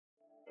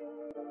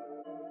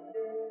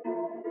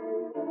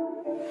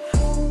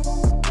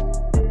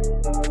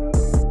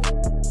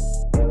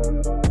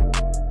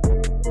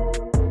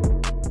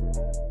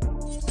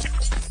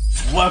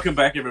Welcome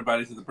back,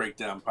 everybody, to the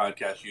Breakdown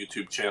Podcast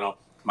YouTube channel.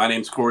 My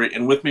name's Corey,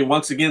 and with me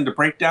once again to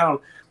break down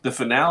the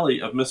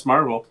finale of Ms.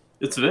 Marvel,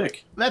 it's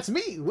Vic. That's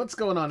me. What's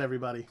going on,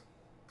 everybody?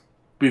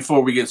 Before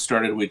we get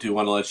started, we do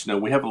want to let you know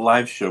we have a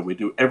live show we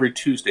do every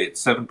Tuesday at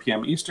 7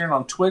 p.m. Eastern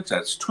on Twitch.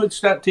 That's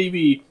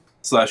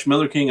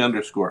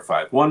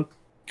twitch.tv/MillerKing_51.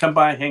 Come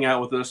by, hang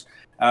out with us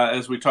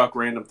as we talk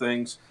random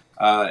things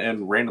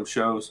and random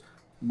shows.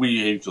 We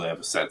usually have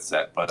a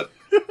set, but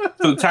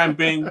for the time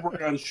being, we're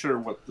unsure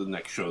what the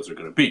next shows are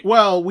going to be.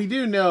 Well, we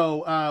do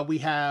know we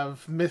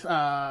have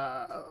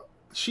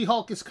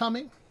She-Hulk is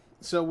coming,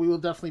 so we will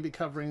definitely be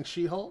covering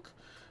She-Hulk.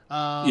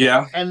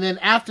 Yeah. And then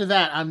after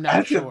that, I'm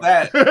not sure.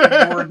 After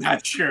that, we're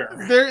not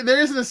sure. There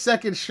isn't a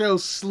second show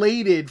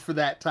slated for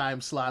that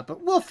time slot,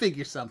 but we'll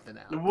figure something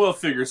out.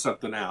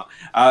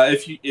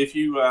 If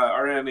you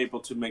are unable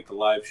to make the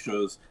live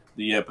shows,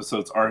 the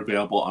episodes are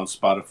available on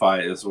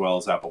Spotify as well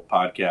as Apple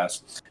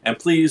Podcasts. And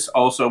please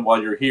also,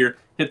 while you're here,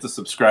 hit the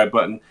subscribe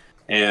button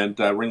and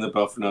ring the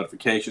bell for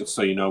notifications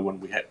so you know when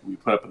we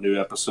put up a new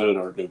episode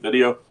or a new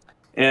video.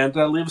 And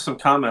leave us some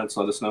comments.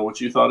 Let us know what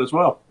you thought as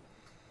well.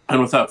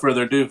 And without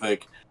further ado,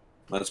 Vic,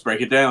 let's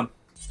break it down.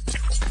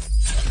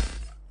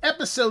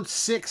 Episode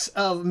 6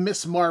 of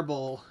Ms.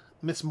 Marvel.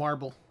 Ms.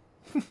 Marvel?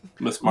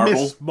 Ms.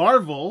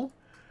 Marvel.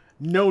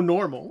 No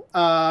normal.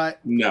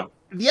 No.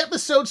 The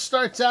episode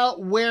starts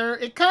out where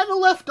it kind of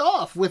left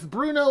off, with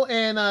Bruno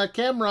and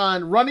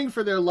Cameron running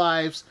for their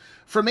lives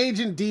from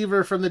Agent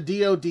Deaver from the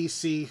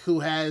DODC, who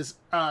has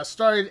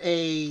started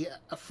a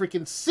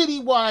freaking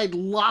citywide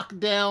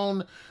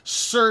lockdown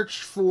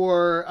search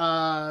for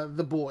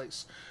the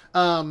boys.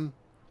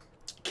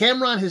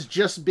 Cameron has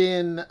just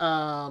been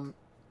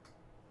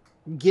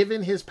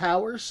given his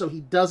powers, so he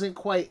doesn't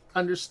quite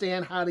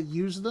understand how to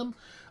use them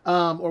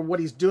or what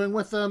he's doing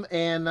with them.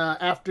 And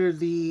after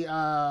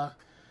the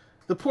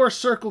poor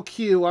Circle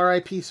Q,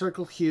 R.I.P.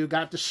 Circle Q,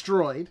 got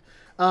destroyed,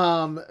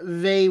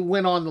 they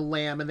went on the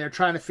lam, and they're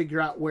trying to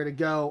figure out where to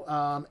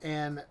go.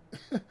 And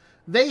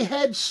they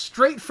head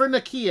straight for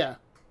Nakia.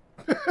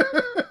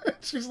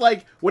 She's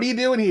like, what are you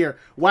doing here?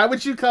 Why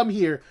would you come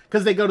here?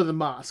 Because they go to the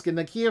mosque. And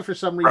Nakia, for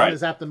some reason,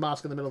 is at the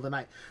mosque in the middle of the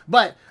night.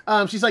 But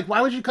she's like,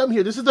 why would you come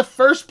here? This is the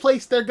first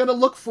place they're going to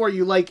look for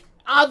you. Like,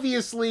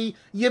 obviously,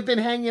 you've been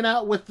hanging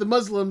out with the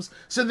Muslims,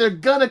 so they're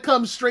going to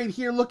come straight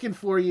here looking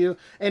for you.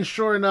 And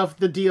sure enough,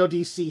 the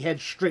DODC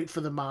heads straight for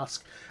the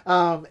mosque.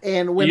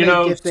 And when they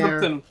get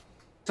there...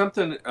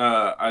 Something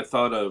I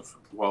thought of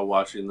while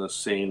watching this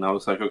scene, I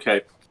was like,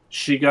 okay,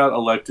 she got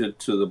elected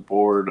to the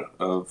board.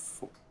 I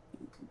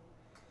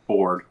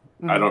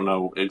don't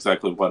know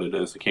exactly what it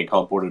is. I can't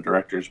call it board of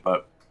directors,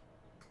 but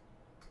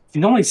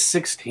she's only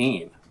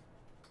 16.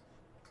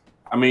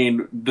 I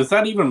mean, does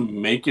that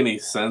even make any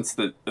sense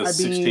that a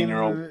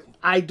 16-year-old...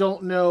 I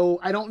don't know.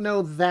 I don't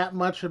know that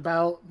much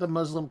about the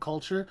Muslim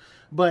culture,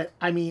 but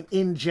I mean,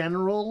 in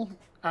general,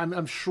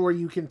 I'm sure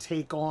you can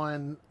take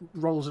on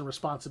roles and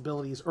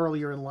responsibilities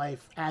earlier in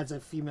life as a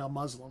female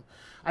Muslim.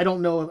 I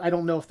don't know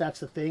if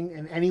that's the thing,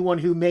 and anyone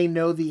who may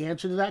know the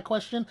answer to that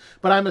question,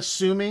 but I'm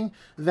assuming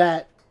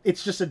that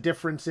it's just a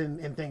difference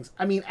in things.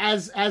 I mean,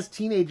 as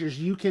teenagers,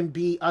 you can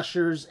be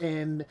ushers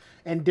and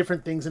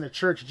different things in a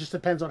church. It just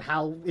depends on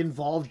how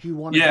involved you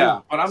want to be.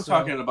 Yeah, but I'm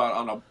talking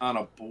about on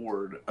a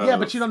board. Yeah,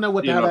 but you don't know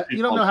you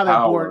don't know how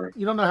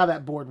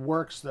that board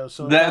works though.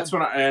 So that's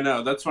what I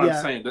know. That's what I'm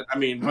saying. I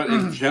mean, but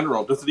in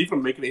general, does it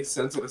even make any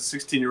sense that a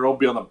 16-year-old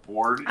be on the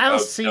board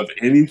of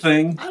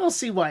anything? I don't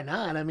see why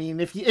not. I mean,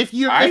 if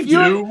you're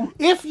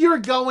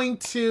going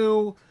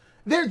to...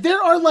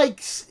 There are like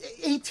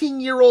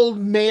 18-year-old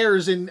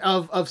mayors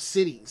of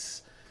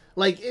cities.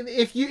 Like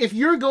if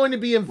you're going to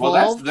be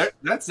involved, well,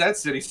 that's that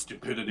city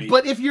stupidity.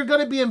 But if you're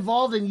going to be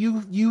involved and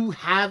you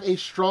have a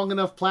strong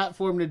enough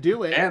platform to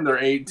do it, and they're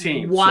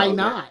 18, why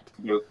not?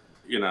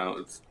 You know,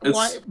 it's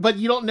why, but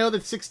you don't know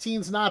that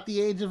 16 is not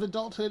the age of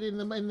adulthood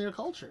in their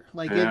culture.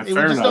 Like we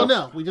just don't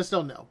know. We just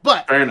don't know.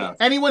 But fair enough.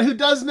 Anyone who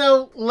does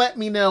know, let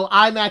me know.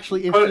 I'm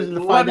actually interested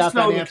to find out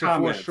that answer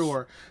for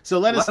sure. So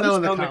let us know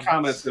in the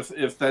comments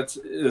if that's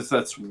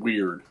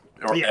weird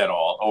or at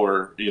all,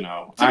 or you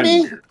know, to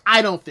me, weird.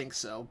 I don't think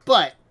so,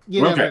 but.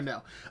 You never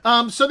know.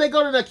 So they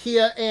go to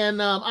Nakia,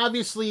 and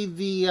obviously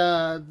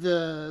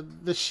the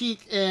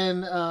sheik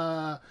and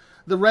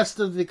the rest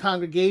of the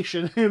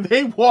congregation,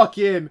 they walk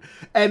in,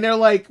 and they're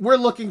like, we're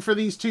looking for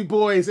these two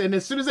boys. And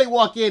as soon as they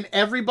walk in,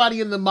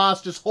 everybody in the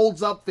mosque just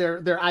holds up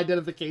their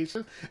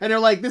identification, and they're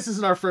like, this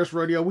isn't our first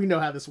rodeo. We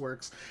know how this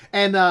works.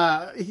 And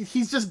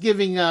he's just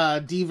giving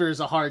Devers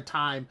a hard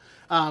time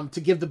to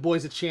give the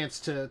boys a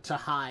chance to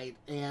hide.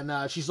 And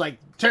she's like,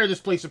 tear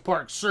this place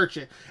apart, search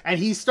it. And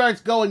he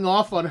starts going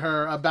off on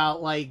her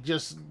about like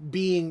just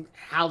being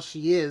how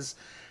she is.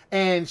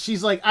 And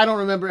she's like, I don't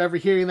remember ever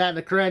hearing that in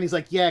the Quran. He's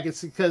like, yeah,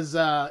 it's because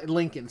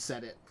Lincoln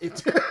said it.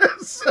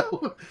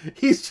 So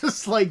he's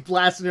just like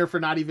blasting her for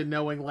not even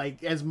knowing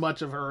like as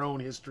much of her own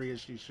history as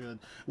she should,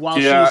 while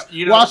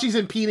she's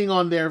impeding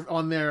on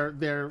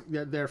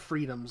their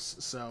freedoms.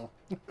 So.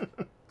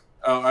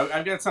 Oh,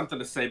 I've got something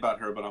to say about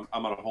her, but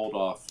I'm gonna hold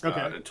off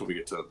until we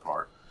get to the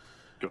part.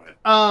 Go ahead.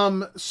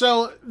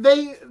 So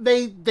they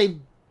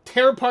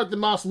tear apart the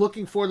mosque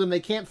looking for them. They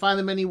can't find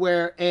them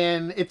anywhere,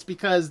 and it's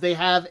because they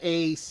have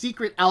a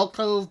secret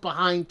alcove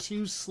behind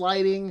 2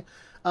 sliding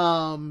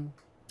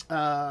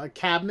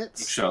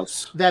cabinets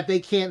Shelves that they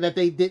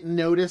didn't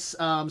notice.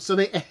 So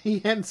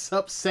he ends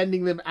up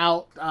sending them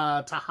out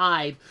to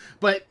hide,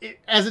 but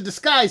as a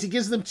disguise, he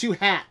gives them 2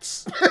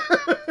 hats.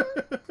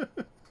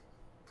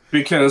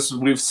 Because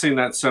we've seen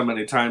that so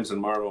many times in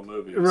Marvel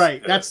movies.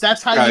 Right. That's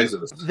how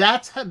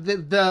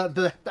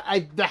the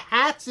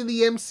hats in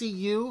the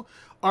MCU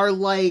are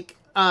like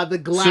the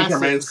glasses,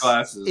 Superman's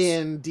glasses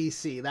in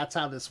DC. That's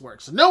how this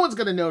works. So no one's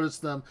going to notice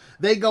them.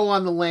 They go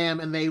on the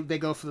lam and they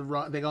go for the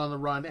run. They go on the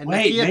run. And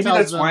wait, Nakia maybe tells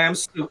that's them, why I'm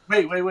still.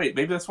 Wait.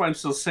 Maybe that's why I'm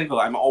still single.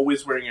 I'm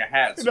always wearing a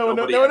hat. So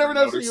no one ever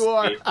knows who you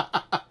are.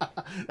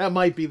 That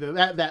might be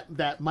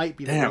that might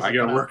be. Damn, the I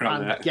gotta work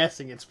on that. I'm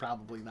guessing it's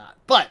probably not,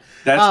 but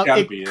that's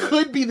gotta be it.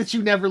 Could be that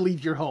you never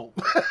leave your home.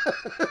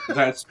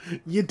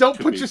 You don't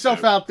put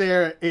yourself out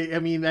there. I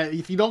mean,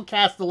 if you don't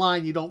cast the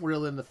line, you don't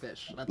reel in the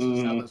fish. That's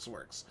just how this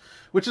works.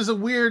 Which is a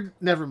weird.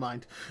 Never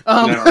mind.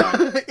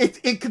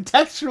 It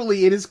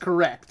contextually it is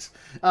correct.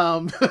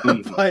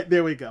 But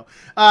there we go.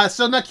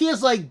 So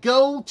Nakia's like,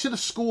 go to the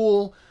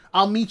school.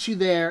 I'll meet you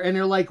there. And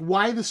they're like,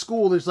 why the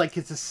school? There's like,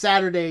 it's a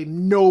Saturday.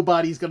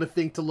 Nobody's going to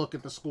think to look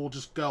at the school.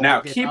 Just go. Now,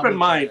 keep in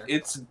mind,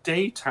 it's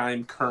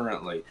daytime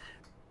currently.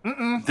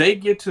 They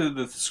get to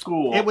the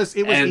school it was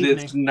and evening.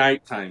 It's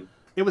nighttime.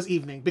 It was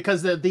evening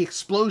because the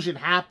explosion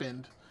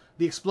happened.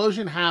 The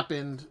explosion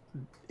happened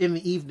in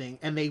the evening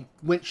and they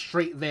went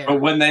straight there. But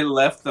when they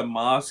left the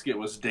mosque, it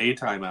was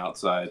daytime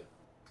outside.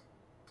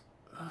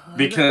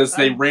 Because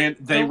they ran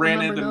into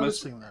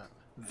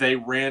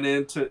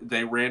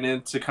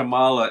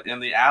Kamala in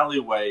the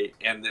alleyway,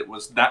 and it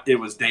was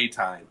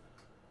daytime.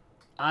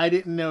 I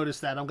didn't notice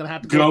that. I'm gonna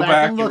have to go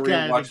back and look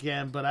at it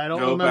again, but I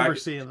don't remember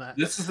seeing that.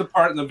 This is the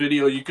part in the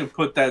video you can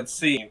put that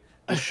scene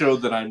to show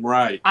that I'm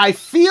right. I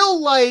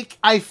feel like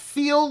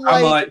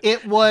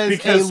it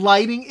was a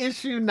lighting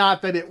issue,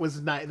 not that it was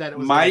night. That it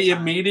was. My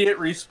immediate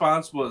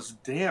response was,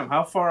 "Damn,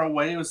 how far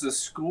away was the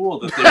school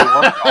that they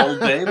walked all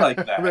day like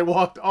that?" They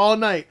walked all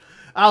night.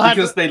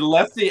 They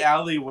left the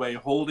alleyway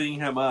holding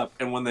him up,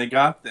 and when they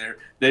got there,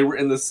 they were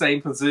in the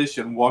same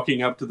position,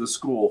 walking up to the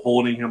school,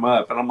 holding him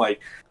up, and I'm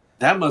like,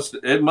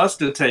 it must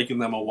have taken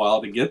them a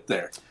while to get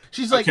there.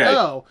 She's like,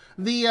 oh,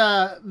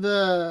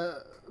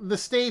 the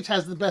stage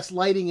has the best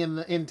lighting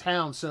in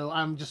town, so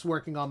I'm just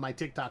working on my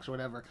TikToks or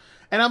whatever.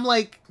 And I'm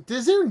like,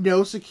 is there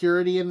no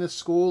security in this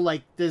school?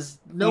 Like, there's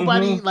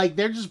nobody, like,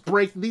 they're just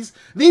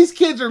these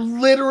kids are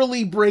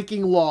literally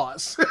breaking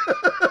laws.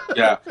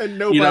 Yeah. And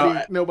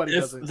nobody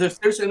does it. If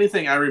there's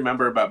anything I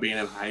remember about being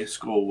in high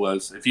school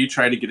was if you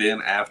tried to get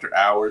in after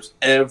hours,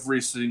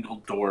 every single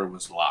door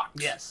was locked.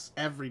 Yes,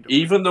 every door.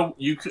 Even though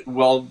you could,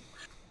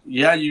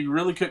 yeah, you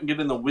really couldn't get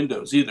in the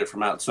windows either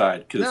from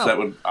outside because that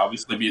would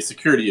obviously be a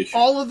security issue.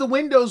 All of the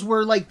windows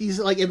were like these,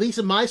 like at least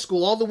in my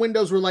school, all the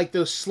windows were like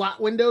those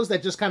slot windows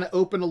that just kind of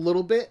open a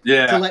little bit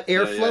to let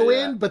air flow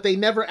in, but they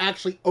never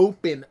actually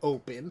open.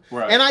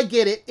 Right. And I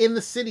get it. In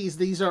the cities,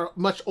 these are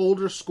much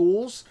older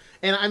schools.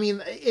 And I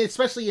mean,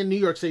 especially in New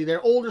York City,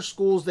 they're older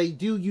schools. They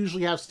do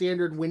usually have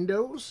standard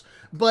windows,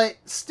 but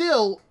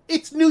still,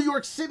 it's New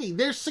York City.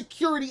 There's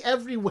security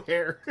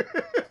everywhere.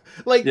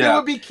 There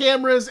would be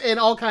cameras and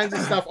all kinds of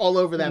stuff all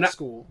over that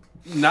school.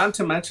 Not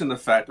to mention the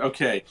fact,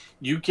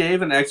 you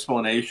gave an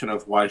explanation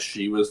of why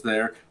she was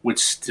there, which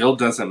still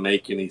doesn't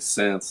make any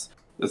sense.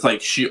 It's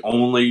like she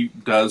only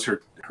does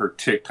her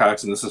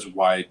TikToks, and this is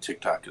why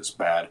TikTok is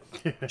bad.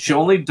 She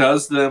only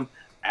does them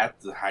at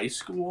the high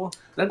school.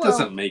 That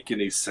doesn't make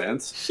any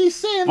sense. She's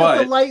saying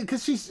that the light,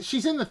 because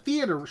she's in the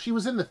theater. She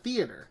was in the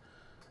theater.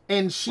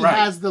 And she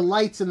has the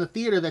lights in the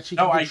theater that she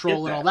can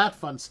control and all that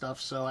fun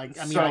stuff. So, I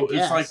guess.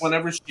 It's like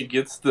whenever she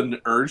gets the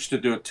urge to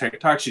do a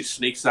TikTok, she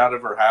sneaks out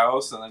of her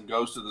house and then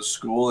goes to the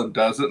school and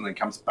does it and then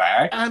comes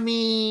back. I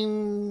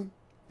mean...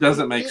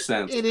 Doesn't make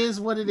sense. It is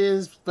what it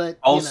is, but...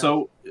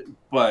 Also,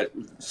 they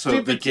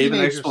gave an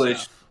explanation.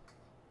 Stuff.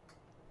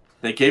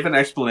 They gave an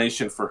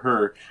explanation for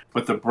her,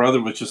 but the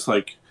brother was just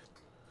like...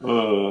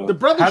 the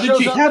brother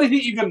how did he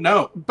even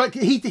know? But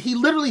he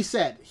literally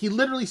said,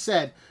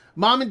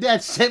 Mom and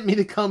Dad sent me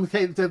to come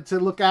to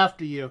look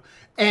after you.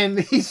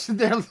 And she's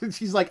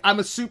like, I'm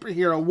a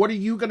superhero. What are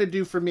you going to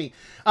do for me?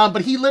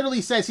 But he literally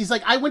says, he's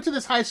like, I went to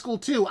this high school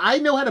too. I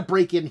know how to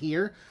break in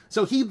here.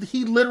 So he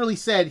literally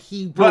said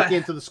he broke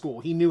into the school.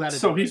 He knew how to do it.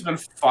 So he's been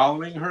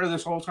following her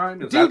this whole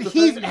time? Dude,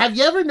 have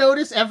you ever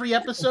noticed every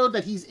episode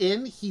that he's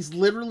in, he's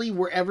literally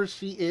wherever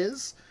she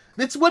is?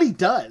 That's what he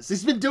does.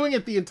 He's been doing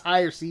it the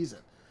entire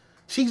season.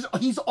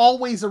 He's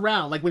always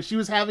around. Like when she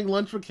was having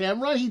lunch with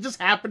Cameron, he just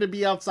happened to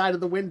be outside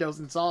of the windows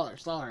and saw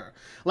her.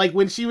 Like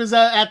when she was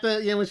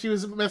when she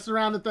was messing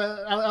around at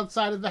the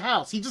outside of the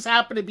house, he just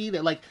happened to be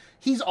there. Like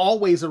he's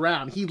always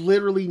around. He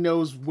literally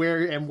knows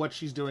where and what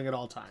she's doing at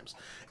all times.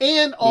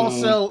 And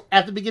also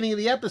at the beginning of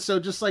the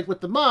episode, just like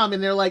with the mom,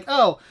 and they're like,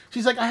 "Oh,"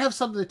 she's like, "I have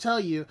something to tell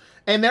you,"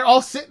 and they're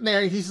all sitting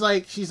there. And she's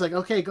like,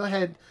 "Okay, go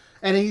ahead."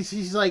 And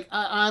he's like,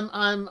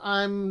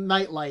 I'm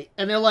Nightlight.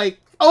 And they're like,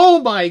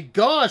 oh my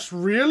gosh,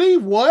 really?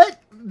 What?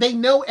 They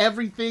know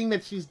everything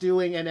that she's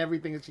doing and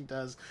everything that she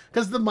does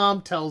because the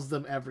mom tells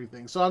them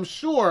everything. So I'm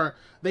sure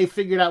they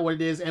figured out what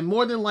it is, and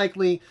more than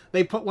likely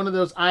they put one of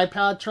those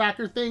iPod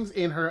tracker things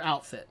in her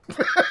outfit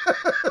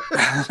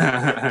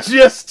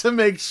just to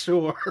make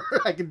sure.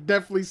 I can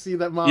definitely see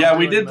that mom. Yeah,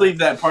 we did leave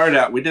that part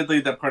out. We did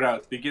leave that part out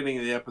at the beginning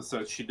of the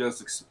episode. She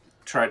does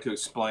try to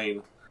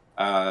explain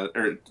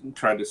or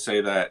try to say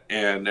that,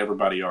 and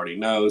everybody already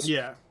knows.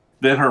 Yeah.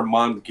 Then her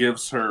mom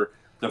gives her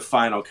the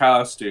final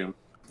costume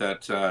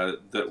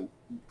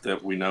that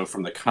we know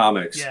from the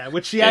comics. Yeah,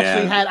 which she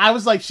actually had. I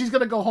was like, she's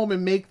gonna go home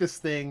and make this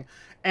thing,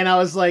 and I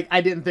was like,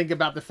 I didn't think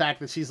about the fact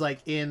that she's like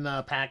in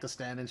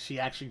Pakistan, and she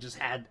actually just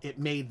had it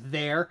made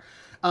there.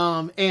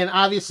 And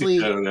obviously,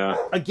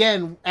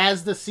 again,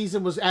 as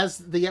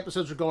the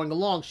episodes were going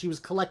along, she was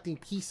collecting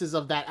pieces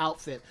of that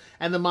outfit,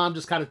 and the mom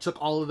just kind of took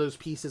all of those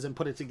pieces and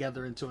put it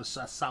together into a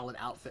solid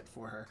outfit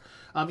for her.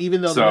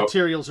 Even though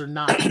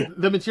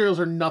the materials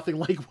are nothing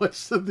like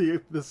what's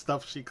the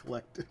stuff she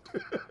collected.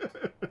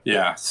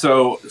 Yeah.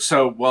 So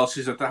while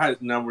she's at the high,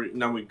 now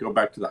we go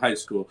back to the high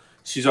school.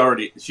 She's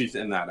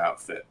in that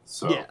outfit.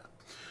 So yeah.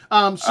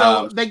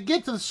 They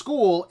get to the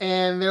school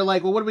and they're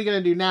like, well, what are we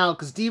going to do now?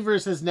 Because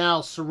Devers has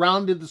now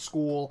surrounded the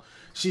school.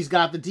 She's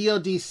got the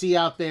DODC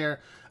out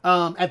there.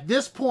 At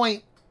this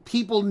point,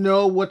 people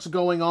know what's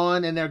going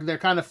on and they're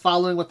kind of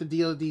following what the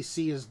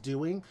DODC is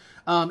doing.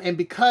 And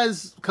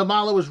because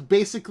Kamala was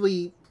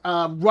basically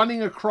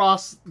running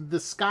across the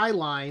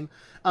skyline,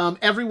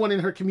 everyone in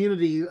her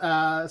community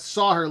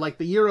saw her, like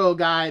the Euro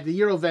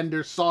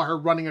vendor saw her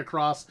running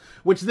across,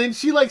 which then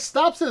she like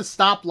stops at a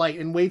stoplight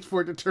and waits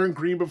for it to turn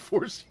green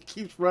before she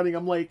keeps running.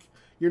 I'm like,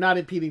 you're not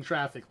impeding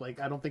traffic.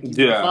 Like, I don't think you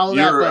can follow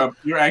that.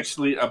 You're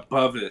actually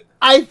above it.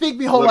 I think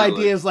the whole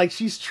idea is like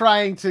she's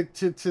trying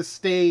to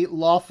stay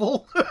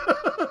lawful,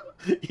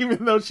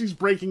 even though she's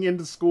breaking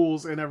into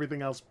schools and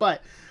everything else.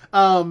 But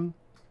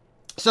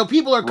so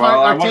people are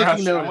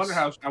taking notice.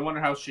 I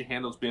wonder how she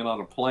handles being on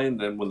a plane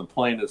then when the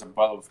plane is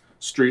above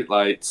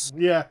streetlights.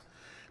 Yeah,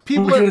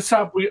 people are gonna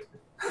stop. We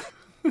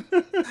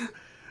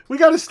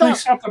got to stop.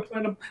 Please stop the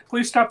plane.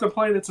 Please stop the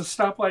plane. It's a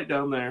stoplight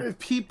down there.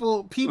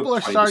 People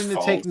are starting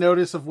to take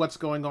notice of what's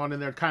going on,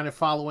 and they're kind of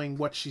following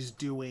what she's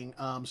doing.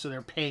 So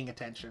they're paying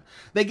attention.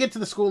 They get to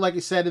the school, like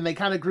you said, and they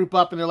kind of group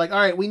up, and they're like, "All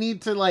right, we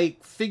need to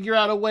like figure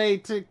out a way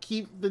to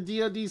keep the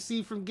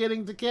DODC from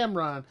getting to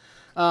Cameron."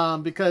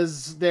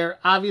 Because they're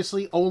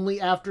obviously only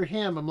after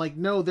him. I'm like,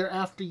 no, they're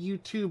after you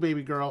too,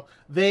 baby girl.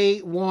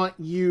 They want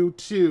you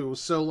too.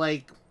 So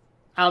like,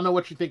 I don't know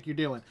what you think you're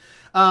doing.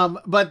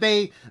 But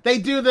they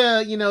do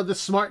the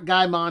smart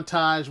guy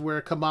montage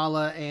where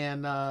Kamala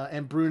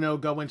and Bruno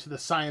go into the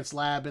science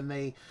lab and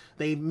they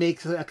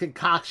make a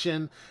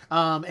concoction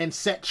and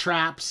set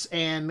traps,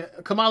 and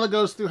Kamala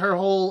goes through her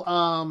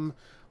whole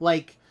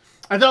like,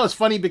 I thought it was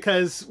funny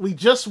because we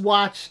just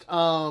watched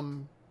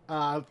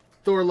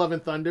Thor: Love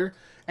and Thunder,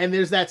 and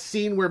there's that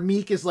scene where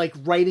Meek is like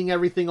writing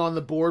everything on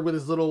the board with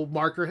his little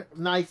marker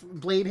knife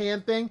blade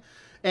hand thing,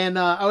 and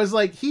I was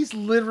like, he's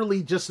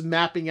literally just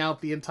mapping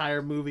out the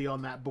entire movie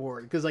on that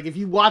board, because like if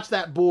you watch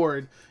that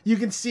board, you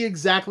can see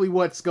exactly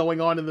what's going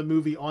on in the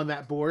movie on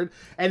that board.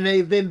 And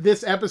then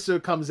this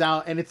episode comes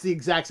out and it's the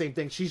exact same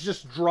thing. She's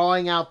just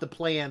drawing out the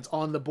plans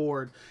on the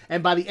board,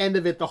 and by the end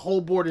of it, the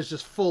whole board is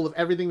just full of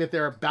everything that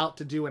they're about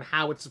to do and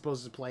how it's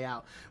supposed to play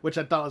out, which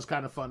I thought was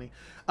kind of funny.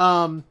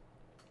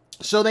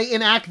 So they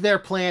enact their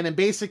plan, and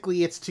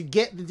basically it's to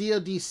get the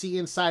DODC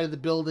inside of the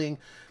building,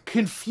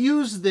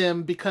 confuse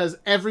them because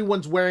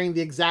everyone's wearing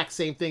the exact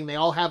same thing. They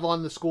all have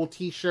on the school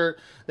t-shirt.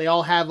 They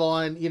all have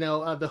on,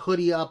 the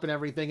hoodie up and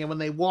everything. And when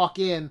they walk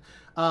in,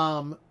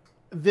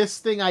 this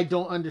thing I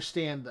don't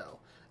understand, though.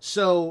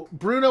 So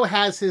Bruno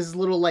has his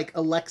little, like,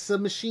 Alexa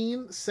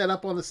machine set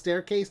up on the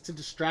staircase to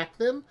distract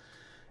them.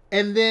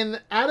 And then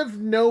out of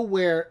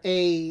nowhere,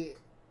 a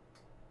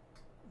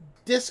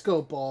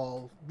disco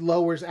ball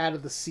lowers out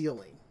of the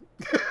ceiling.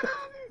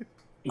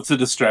 It's a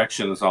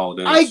distraction, is all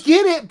it is. I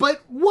get it,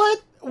 but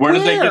what? Where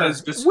did they get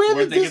where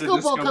did the disco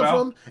ball come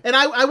from? And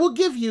I will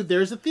give you,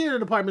 there's a theater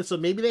department, so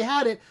maybe they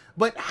had it,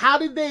 but how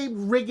did they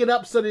rig it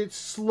up so that it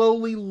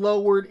slowly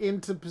lowered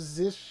into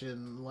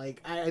position?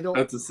 Like, I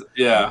don't...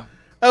 yeah.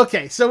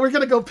 Okay, so we're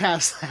gonna go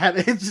past that.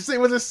 It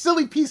was a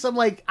silly piece. I'm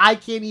like, I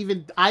can't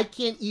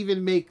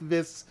even make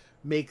this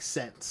make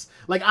sense.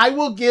 Like, I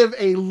will give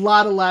a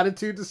lot of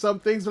latitude to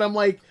some things, but I'm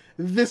like,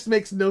 this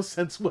makes no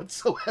sense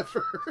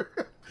whatsoever.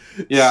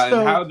 Yeah, so,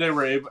 and how they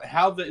were able,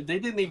 they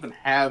didn't even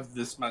have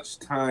this much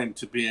time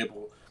to be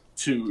able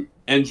to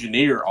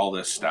engineer all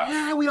this stuff.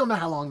 Yeah, we don't know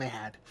how long they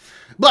had,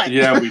 but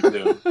yeah, we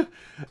do.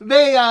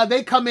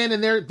 They come in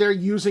and they're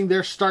using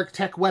their Stark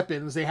Tech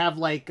weapons. They have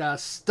like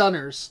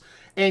stunners,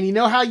 and you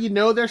know how you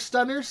know they're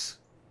stunners?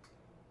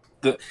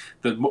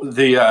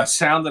 The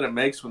sound that it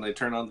makes when they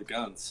turn on the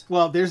guns.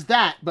 Well, there's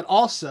that, but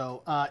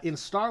also in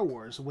Star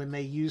Wars, when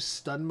they use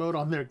stun mode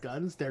on their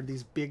guns, they're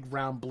these big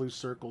round blue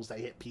circles that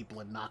hit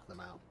people and knock them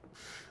out.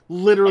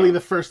 Literally the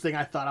first thing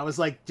I thought. I was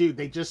like, dude,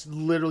 they just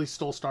literally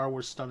stole Star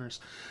Wars stunners.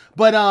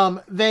 But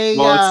they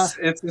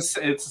it's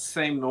the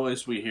same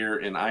noise we hear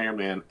in Iron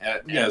Man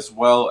as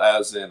well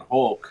as in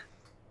Hulk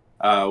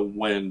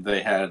when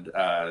they had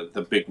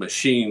the big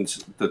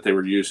machines that they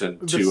were using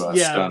to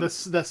stun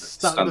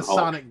the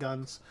sonic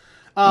guns.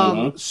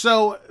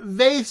 So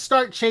they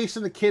start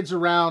chasing the kids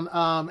around,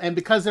 and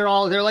because they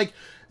all look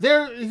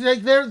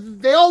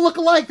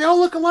alike. They all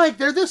look alike.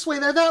 They're this way.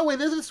 They're that way.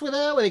 They're this way.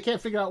 They're that way. They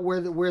can't figure out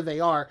where they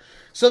are.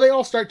 So they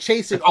all start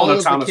chasing all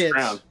of the kids.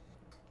 Crown.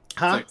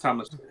 Huh?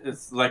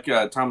 It's like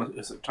Thomas.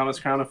 Is it Thomas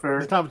Crown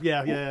Affair?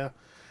 Yeah.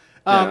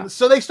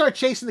 So they start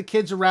chasing the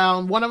kids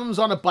around. One of them's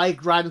on a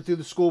bike riding through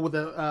the school with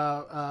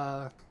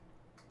a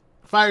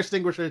fire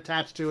extinguisher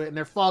attached to it, and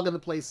they're fogging the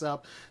place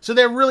up. So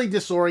they're really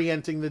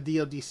disorienting the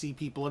DODC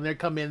people, and they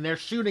come in, they're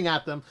shooting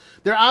at them.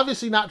 They're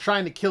obviously not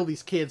trying to kill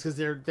these kids because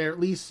they're at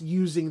least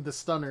using the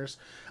stunners.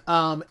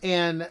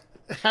 And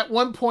at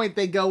one point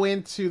they go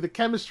into the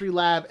chemistry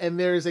lab, and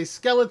there's a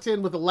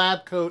skeleton with a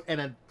lab coat and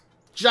a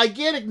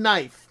gigantic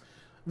knife.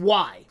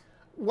 Why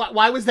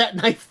was that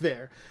knife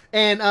there?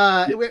 And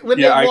when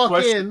they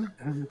walk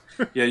in...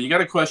 Yeah, you got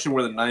to question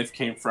where the knife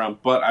came from,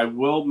 but I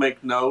will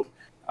make note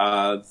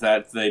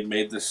that they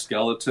made the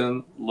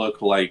skeleton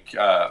look like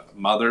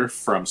Mother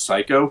from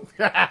Psycho,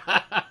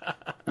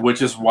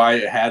 which is why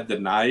it had the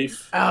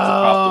knife to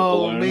pop the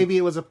balloon. Maybe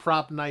it was a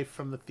prop knife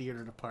from the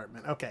theater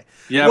department. Okay.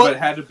 Yeah, but it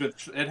had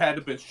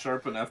to be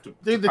sharp enough to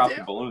pop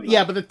the balloon.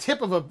 Yeah, but the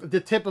tip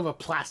of a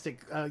plastic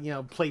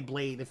play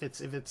blade, if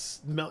it's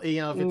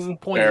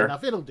pointed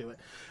enough, it'll do it.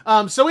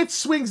 So it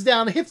swings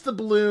down, hits the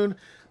balloon.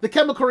 The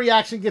chemical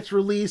reaction gets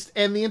released,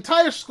 and the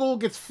entire school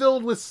gets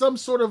filled with some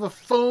sort of a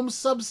foam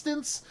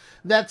substance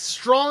that's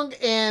strong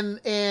and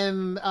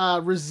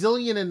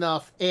resilient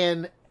enough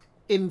and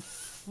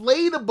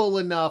inflatable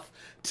enough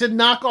to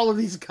knock all of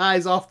these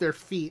guys off their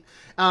feet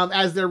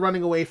as they're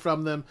running away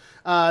from them.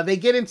 They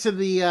get into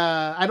the...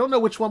 I don't know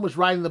which one was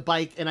riding the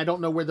bike, and I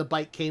don't know where the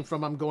bike came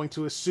from. I'm going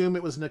to assume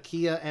it was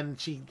Nakia, and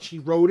she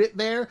rode it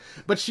there.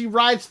 But she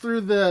rides through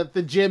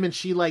the gym, and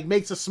she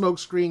makes a smoke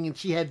screen, and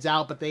she heads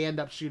out, but they end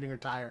up shooting her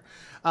tire.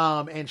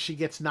 And she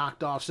gets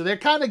knocked off. So they're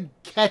kind of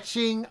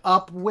catching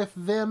up with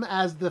them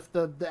as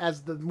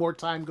the more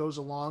time goes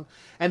along.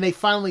 And they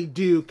finally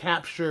do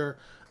capture...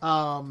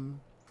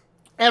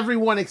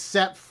 everyone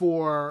except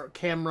for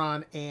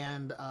Cameron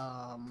and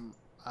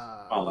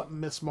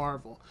Miss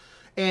Marvel.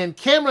 And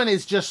Cameron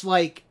is just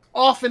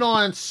off and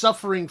on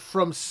suffering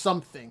from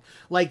something.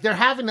 They're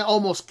having to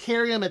almost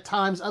carry him at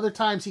times. Other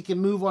times he can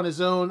move on his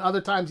own.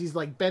 Other times he's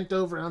bent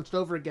over and hunched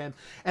over again.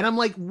 And I'm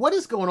like, what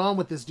is going on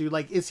with this dude?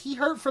 Is he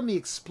hurt from the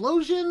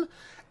explosion?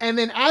 And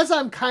then as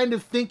I'm kind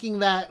of thinking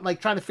that,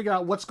 trying to figure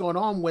out what's going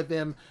on with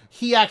him,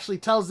 he actually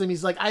tells them,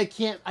 he's like, I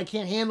can't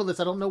handle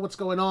this. I don't know what's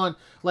going on.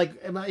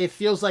 It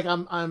feels like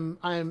I'm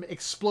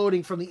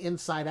exploding from the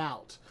inside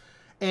out.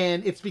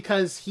 And it's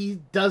because he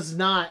does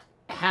not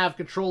have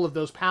control of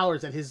those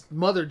powers that his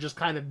mother just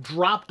kind of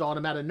dropped on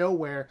him out of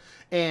nowhere.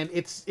 And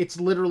it's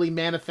literally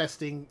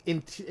manifesting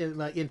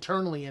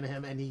internally in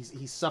him, and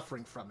he's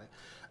suffering from it.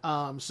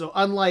 So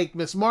unlike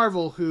Miss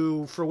Marvel,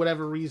 who, for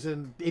whatever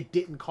reason, it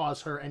didn't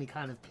cause her any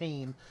kind of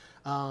pain,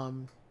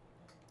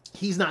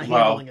 he's not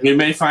handling it. We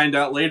may find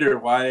out later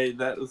why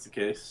that was the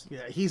case.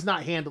 Yeah, he's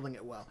not handling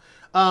it well.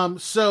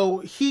 So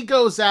he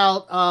goes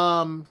out.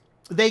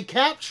 They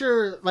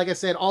capture, like I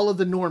said, all of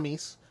the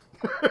normies,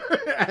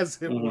 as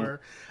it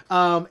were.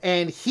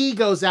 And he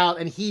goes out,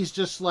 and he's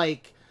just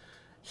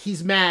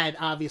he's mad,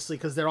 obviously,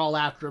 because they're all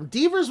after him.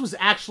 Devers was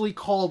actually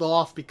called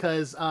off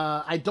because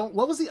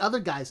what was the other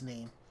guy's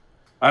name?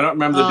 I don't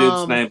remember the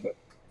dude's name,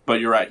 but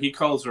you're right. He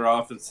calls her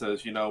off and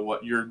says, "You know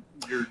what? You're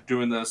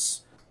doing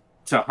this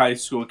to high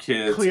school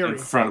kids in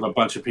front of a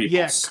bunch of people.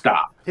 Yes.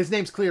 Stop." His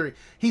name's Cleary.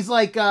 He's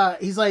like, I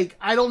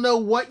don't know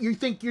what you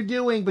think you're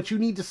doing, but you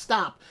need to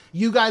stop.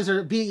 You guys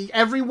are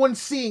everyone's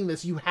seeing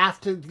this. You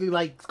have to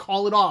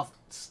call it off.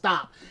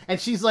 Stop. And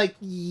she's like,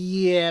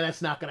 yeah,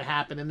 that's not going to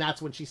happen. And that's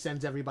when she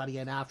sends everybody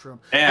in after him.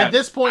 And at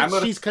this point,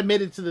 she's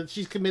committed to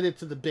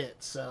the bit.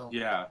 So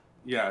yeah,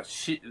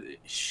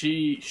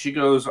 she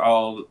goes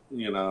all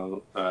she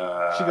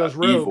goes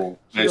rogue. Evil,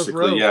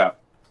 basically.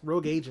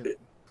 Rogue agent.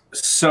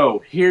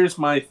 So here's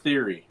my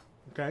theory.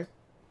 Okay.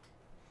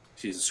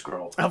 She's a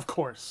Skrull. Of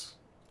course.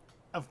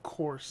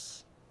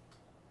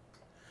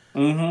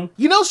 Mm-hmm.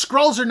 You know,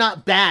 Skrulls are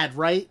not bad,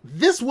 right?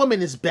 This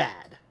woman is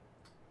bad.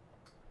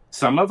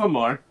 Some of them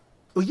are.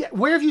 Oh, yeah.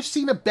 Where have you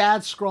seen a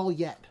bad Skrull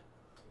yet?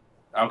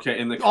 Okay,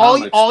 in the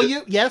comics.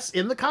 Yes,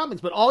 in the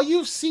comics. But all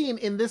you've seen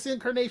in this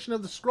incarnation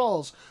of the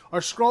Skrulls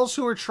are Skrulls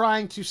who are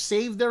trying to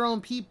save their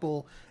own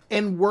people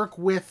and work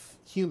with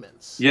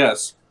humans.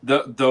 Yes.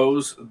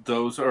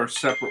 Those are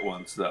separate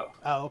ones, though.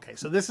 Oh, okay.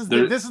 So this is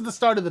the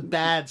start of the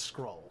bad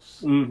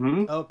Skrulls.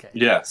 Mm-hmm. Okay.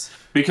 Yes,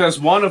 because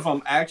one of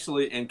them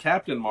actually in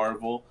Captain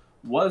Marvel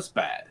was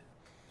bad.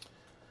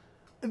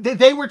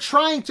 They were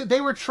trying.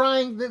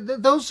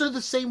 Those are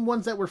the same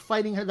ones that were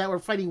fighting her. That were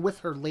fighting with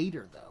her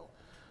later, though.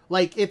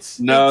 Like it's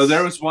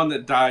there was one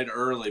that died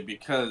early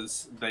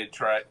because they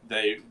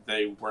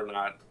were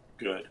not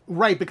good.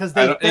 Right, because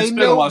they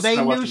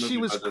knew she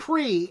was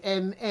Kree,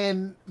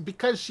 and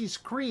because she's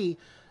Kree,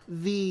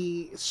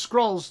 the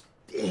Skrulls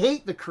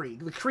hate the Kree.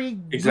 The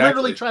Kree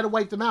literally try to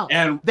wipe them out.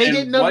 And they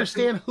didn't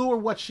understand who or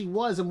what she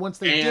was, and once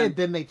they did,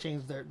 then they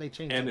changed their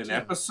And in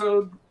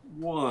episode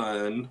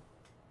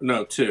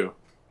 2,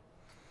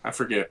 I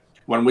forget,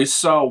 when we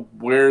saw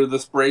where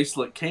this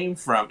bracelet came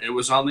from, it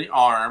was on the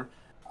arm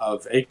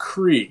of a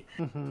Kree.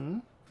 Mm-hmm.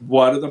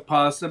 What are the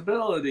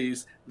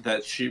possibilities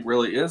that she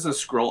really is a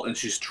Skrull and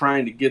she's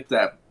trying to get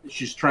that?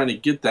 She's trying to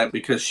get that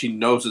because she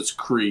knows it's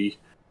Kree.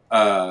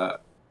 Kree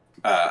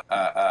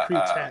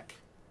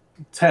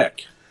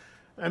tech.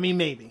 I mean,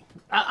 maybe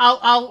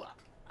I'll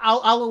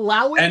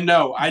allow it. And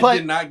no, I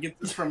did not get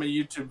this from a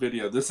YouTube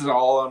video. This is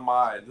all in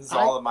my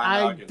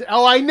noggin.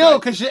 I know,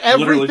 because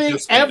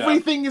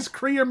everything is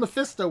Kree or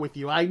Mephisto with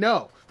you. I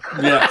know.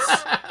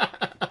 Yes.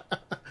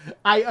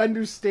 I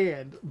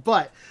understand,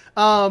 but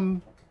I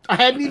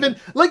hadn't even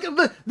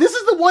this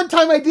is the one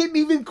time I didn't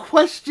even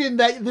question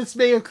that this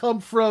may have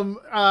come from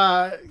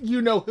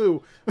you know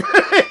who.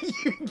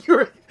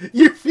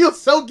 You feel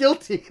so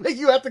guilty that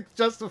you have to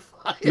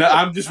justify it. No,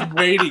 I'm just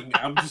waiting.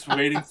 I'm just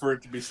waiting for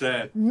it to be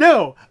said.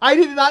 No, I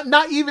did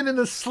not even in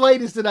the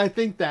slightest did I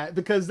think that,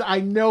 because I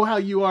know how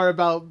you are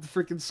about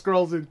freaking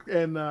Skrulls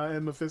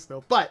and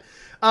Mephisto. But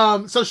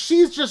so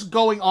she's just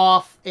going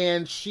off,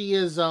 and she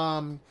is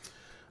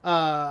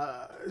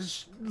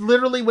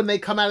literally, when they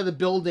come out of the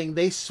building,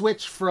 they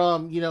switch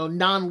from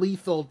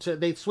non-lethal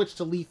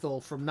to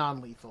lethal from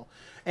non-lethal,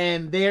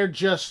 and they're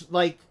just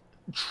like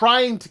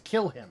trying to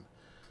kill him.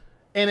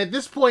 And at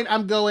this point,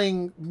 I'm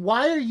going,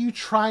 why are you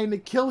trying to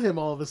kill him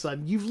all of a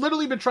sudden? You've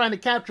literally been trying to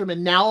capture him,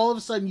 and now all of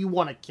a sudden you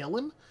want to kill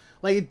him?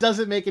 Like, it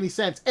doesn't make any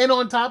sense. And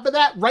on top of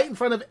that, right in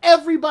front of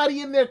everybody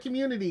in their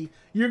community,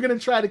 you're going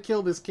to try to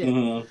kill this kid.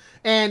 Mm-hmm.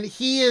 And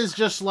he is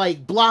just,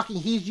 like, blocking.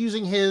 He's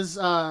using his...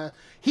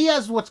 he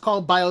has what's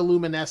called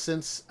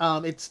bioluminescence.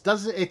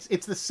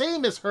 It's the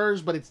same as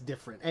hers, but it's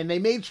different. And they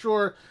made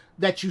sure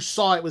that you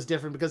saw it was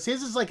different, because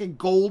his is like a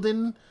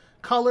golden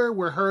color,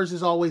 where hers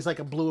is always like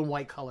a blue and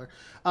white color.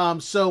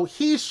 So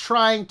he's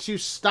trying to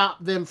stop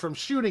them from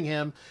shooting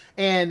him,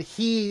 and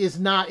he is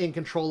not in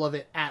control of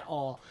it at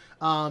all.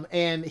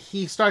 And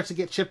he starts to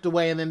get chipped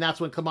away, and then that's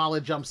when Kamala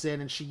jumps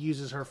in, and she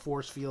uses her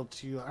force field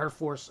her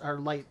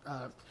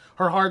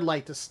hard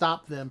light to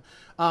stop them.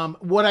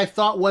 What I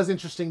thought was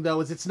interesting,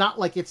 though, is it's not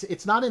like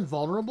it's not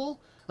invulnerable,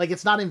 like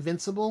it's not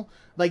invincible.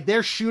 Like,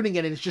 they're shooting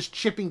it and it's just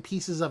chipping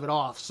pieces of it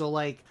off. So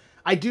like,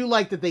 I do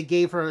like that they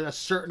gave her a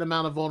certain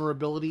amount of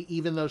vulnerability,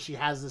 even though she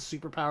has this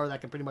superpower that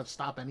can pretty much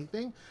stop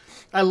anything.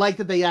 I like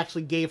that they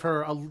actually gave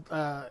her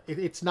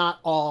it's not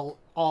all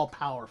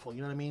powerful.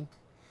 You know what I mean?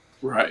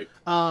 Right.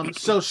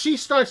 So she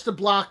starts to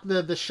block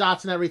the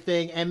shots and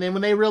everything, and then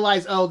when they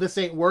realize, oh, this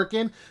ain't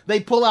working,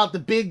 they pull out the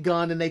big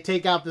gun and they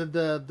take out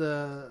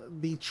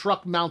the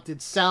truck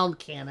mounted sound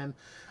cannon,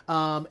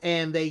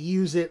 and they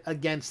use it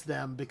against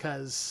them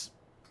because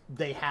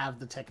they have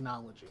the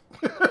technology.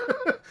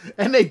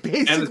 And they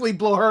basically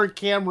blow her and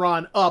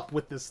Cameron up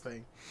with this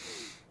thing.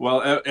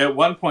 Well, at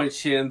one point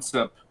she ends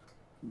up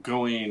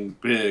going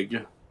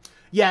big.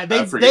 Yeah,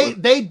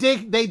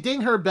 they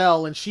ding her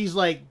bell, and she's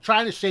like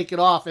trying to shake it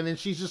off, and then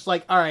she's just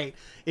like, "All right,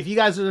 if you're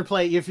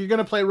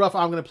gonna play rough,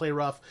 I'm gonna play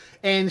rough."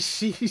 And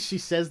she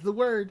says the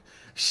word.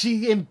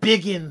 She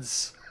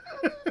embiggens.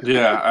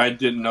 Yeah, I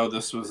didn't know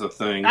this was a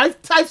thing. I've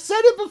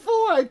said it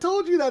before. I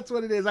told you that's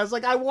what it is. I was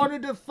like, I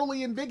wanted to fully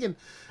embiggen.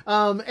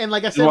 And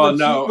like I said,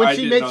 when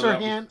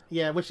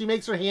she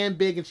makes her hand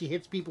big and she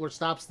hits people or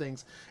stops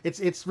things,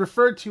 it's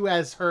referred to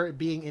as her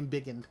being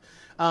embiggened.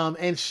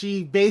 And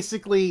she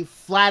basically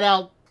flat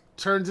out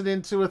turns it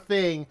into a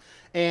thing,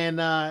 and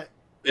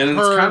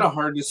it's kind of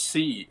hard to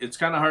see. It's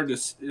kind of hard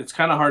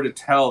to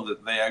tell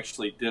that they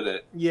actually did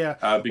it. Yeah,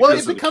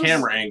 because of the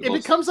camera angles.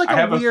 It becomes like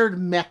a weird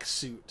mech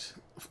suit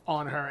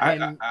on her.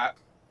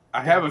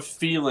 I have a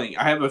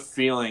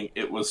feeling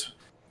it was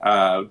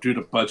due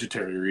to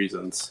budgetary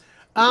reasons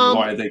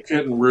why they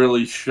couldn't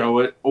really show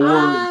it, or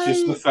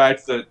just the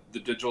fact that the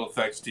digital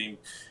effects team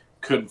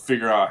couldn't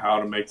figure out how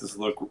to make this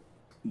look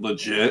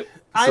legit. So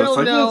I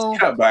don't know. Let's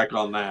cut back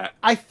on that.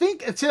 I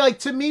think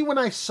to me, when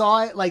I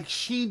saw it, like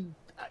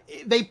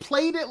they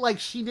played it like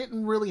she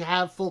didn't really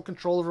have full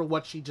control over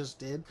what she just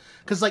did.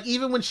 Because like,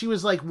 even when she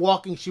was like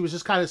walking, she was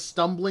just kind of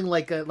stumbling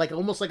like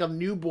almost like a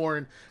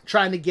newborn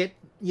trying to get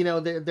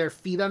their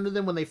feet under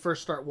them when they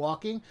first start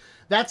walking.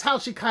 That's how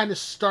she kind of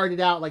started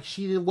out. Like,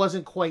 she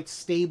wasn't quite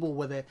stable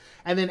with it,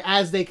 and then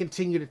as they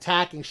continued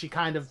attacking, she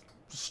kind of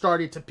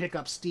started to pick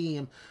up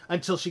steam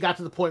until she got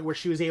to the point where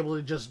she was able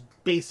to just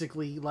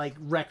basically like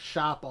wreck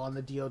shop on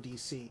the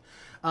DODC.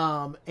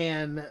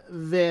 And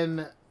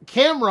then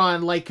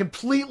Cameron like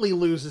completely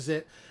loses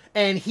it,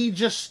 and he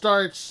just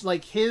starts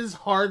like, his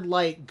hard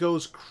light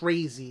goes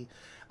crazy,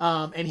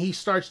 and he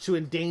starts to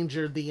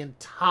endanger the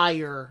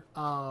entire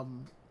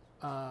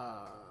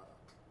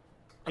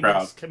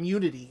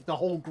community, the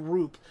whole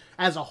group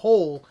as a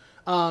whole.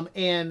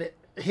 And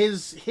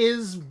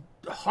his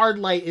hard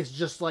light is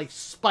just like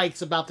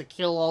spikes about to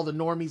kill all the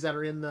normies that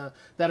are in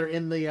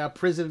the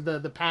prison,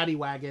 the paddy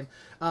wagon,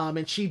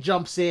 and she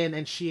jumps in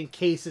and she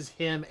encases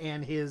him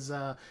and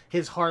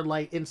his hard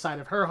light inside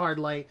of her hard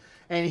light,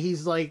 and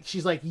she's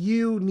like,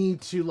 you need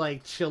to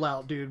like chill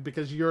out, dude,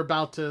 because you're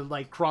about to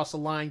like cross a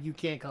line you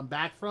can't come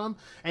back from,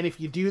 and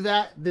if you do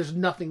that, there's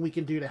nothing we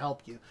can do to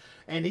help you.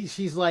 And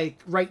she's like,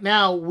 right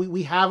now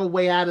we have a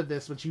way out of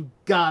this, but you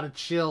gotta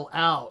chill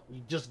out,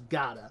 you just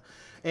gotta.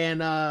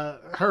 And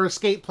her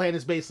escape plan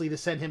is basically to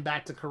send him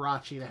back to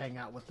Karachi to hang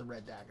out with the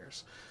Red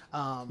Daggers.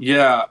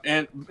 Yeah,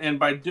 and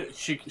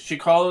she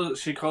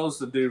calls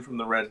the dude from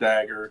the Red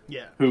Dagger,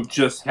 who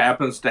just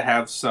happens to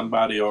have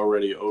somebody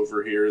already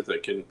over here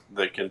that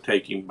can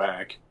take him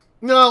back.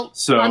 No,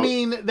 so I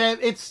mean that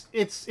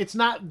it's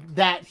not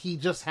that he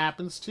just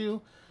happens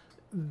to.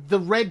 The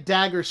Red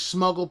Daggers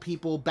smuggle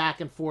people back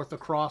and forth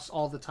across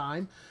all the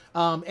time.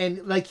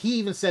 And like he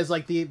even says,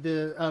 like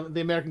the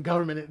American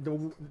government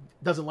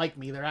doesn't like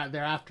me. They're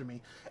after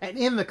me. And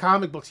in the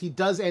comic books, he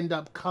does end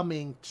up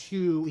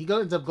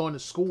ends up going to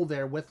school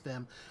there with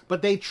them.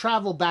 But they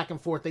travel back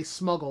and forth. They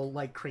smuggle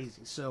like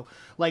crazy. So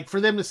like for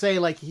them to say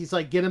like he's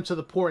like get him to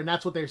the port, and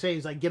that's what they're saying.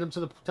 He's like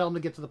tell him to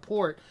get to the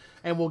port,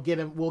 and we'll get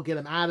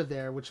him out of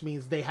there. Which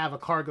means they have a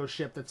cargo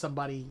ship that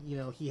somebody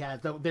he has.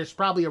 There's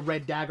probably a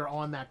Red Dagger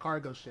on that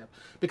cargo ship,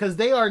 because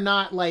they are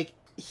not like.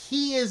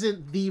 He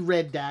isn't the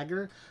Red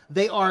Dagger.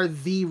 They are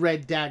the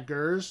Red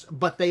Daggers,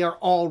 but they are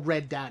all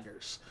Red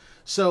Daggers.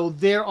 So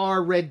there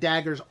are Red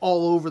Daggers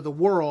all over the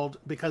world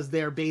because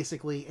they're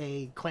basically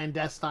a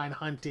clandestine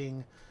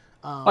hunting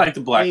like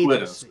the Black agency.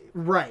 Widows.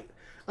 Right.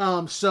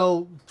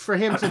 So for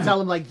him to tell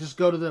him like just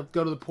go to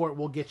the port,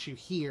 we'll get you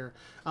here,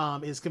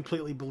 is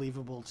completely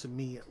believable to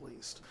me, at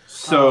least.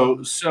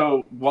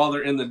 So while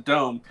they're in the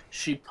dome,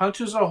 she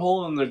punches a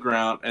hole in the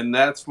ground, and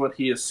that's what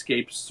he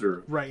escapes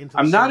through. Right.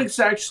 I'm not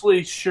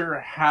exactly sure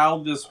how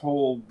this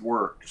hole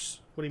works.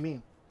 What do you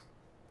mean?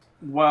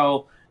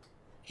 Well,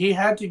 he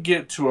had to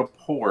get to a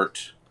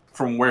port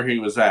from where he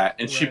was at,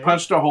 and she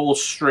punched a hole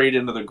straight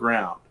into the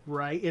ground.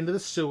 Right, into the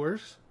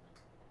sewers.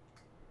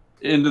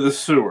 Into the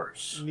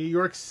sewers. New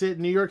York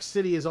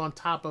City is on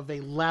top of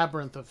a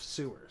labyrinth of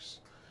sewers.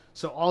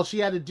 So all she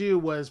had to do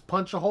was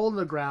punch a hole in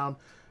the ground,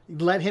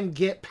 let him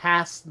get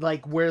past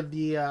like where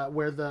the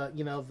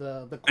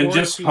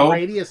quarantine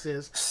radius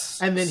is,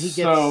 and then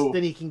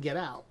he can get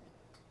out.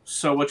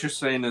 So what you're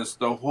saying is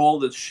the hole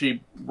that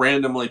she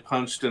randomly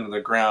punched into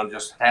the ground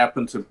just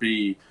happened to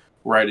be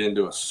right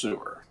into a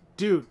sewer.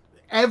 Dude,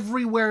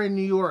 everywhere in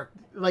New York,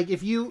 like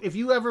if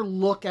you ever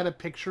look at a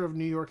picture of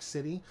New York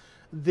City,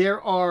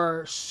 there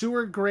are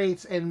sewer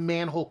grates and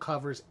manhole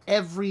covers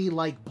every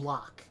like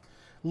block.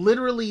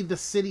 Literally, the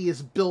city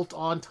is built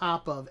on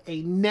top of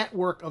a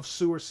network of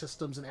sewer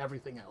systems and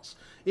everything else.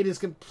 It is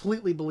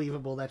completely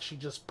believable that she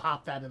just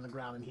popped that in the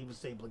ground and he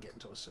was able to get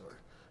into a sewer.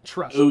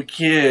 Trust me.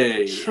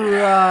 Okay.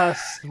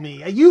 Trust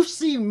me. You've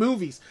seen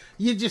movies.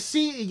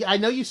 I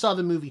know you saw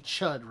the movie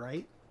Chud,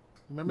 right?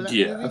 Remember that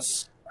movie?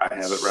 Yes. I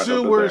have it right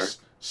over there.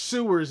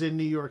 Sewers in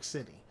New York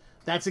City.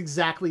 That's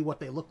exactly what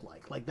they look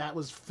like. Like that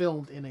was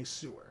filmed in a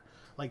sewer.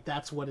 Like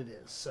that's what it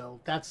is. So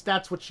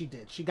that's what she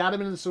did. She got him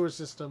into the sewer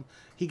system.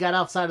 He got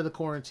outside of the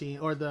quarantine,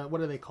 or the,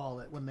 what do they call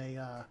it when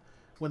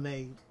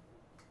they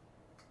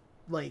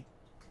like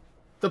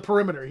the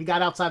perimeter. He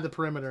got outside the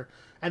perimeter,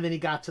 and then he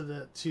got to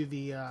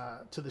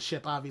the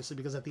ship, obviously,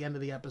 because at the end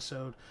of the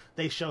episode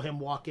they show him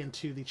walk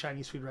into the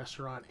Chinese food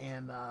restaurant,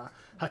 and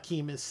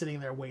Hakeem is sitting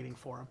there waiting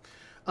for him.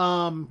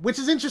 Which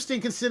is interesting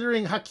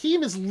considering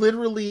Hakeem is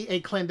literally a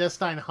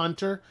clandestine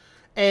hunter,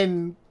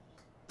 and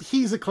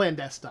he's a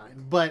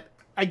clandestine. But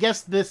I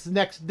guess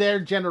their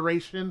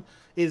generation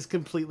is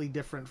completely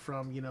different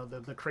from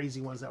the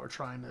crazy ones that were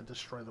trying to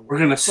destroy the world. We're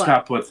gonna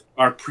stop what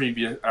our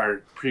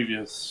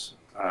previous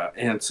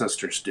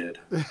ancestors did.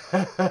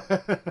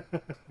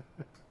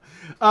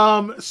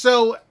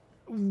 So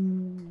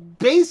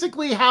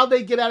basically, how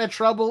they get out of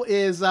trouble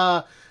is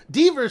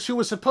Devers, who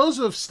was supposed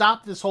to have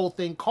stopped this whole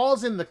thing,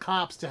 calls in the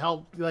cops to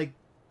help like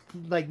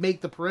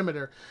make the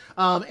perimeter.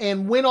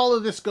 And when all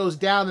of this goes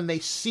down and they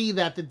see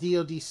that the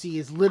DODC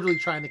is literally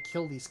trying to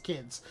kill these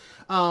kids,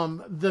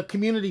 the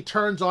community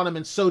turns on them,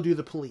 and so do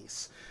the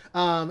police.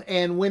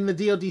 And when the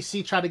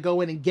DODC try to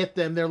go in and get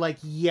them, they're like,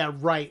 yeah,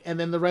 right. And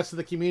then the rest of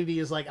the community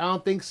is like, I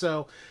don't think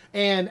so.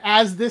 And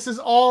as this is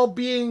all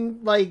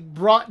being like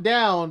brought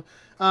down,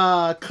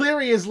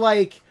 Cleary is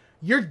like,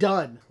 you're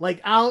done. Like,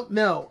 I don't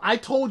know. I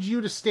told you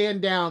to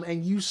stand down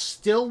and you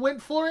still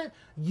went for it.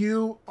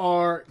 You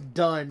are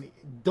done.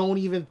 Don't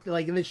even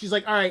like, and then she's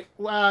like, all right,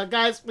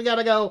 guys, we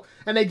gotta go.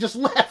 And they just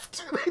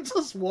left. They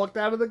just walked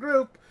out of the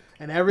group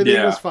and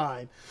everything was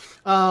fine.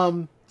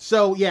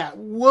 So yeah,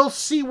 we'll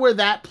see where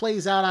that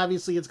plays out.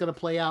 Obviously it's going to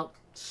play out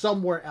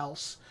somewhere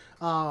else,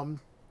 in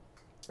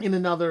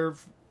another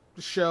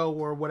show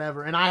or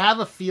whatever. And I have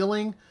a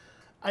feeling,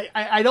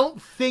 I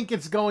don't think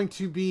it's going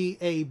to be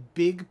a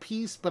big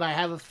piece, but I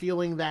have a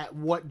feeling that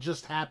what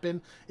just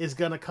happened is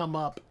going to come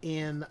up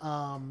in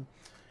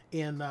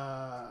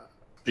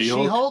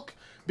She-Hulk,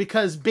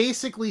 because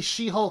basically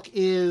She-Hulk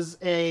she's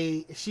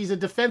a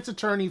defense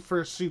attorney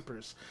for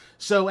supers.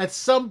 So at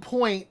some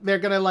point they're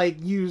gonna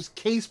like use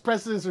case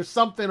precedents or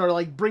something, or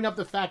like bring up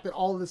the fact that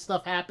all of this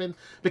stuff happened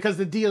because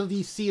the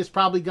DLDC is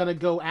probably gonna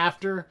go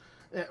after.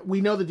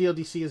 We know the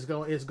DLDC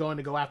is going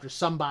to go after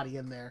somebody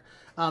in there,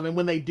 and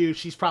when they do,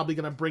 she's probably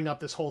gonna bring up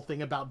this whole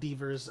thing about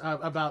Devers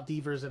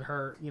and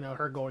her,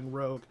 her going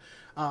rogue.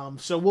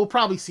 So we'll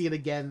probably see it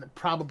again,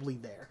 probably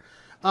there.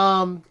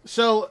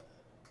 So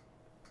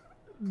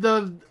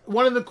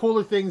one of the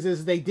cooler things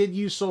is they did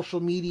use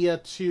social media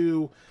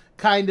to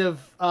kind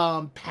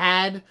of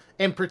pad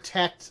and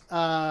protect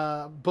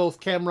both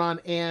Cameron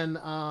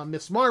and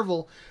Miss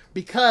Marvel,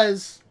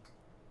 because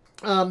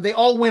they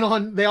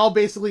all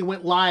basically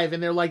went live,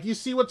 and they're like, you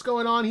see what's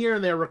going on here,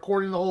 and they're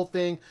recording the whole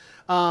thing,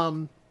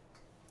 and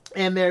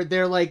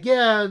they're like,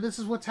 yeah, this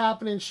is what's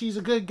happening, she's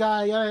a good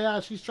guy, yeah,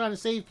 she's trying to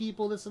save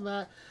people, this and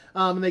that,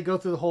 and they go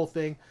through the whole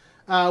thing.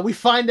 We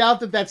find out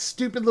that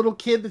stupid little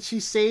kid that she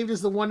saved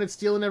is the one that's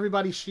stealing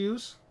everybody's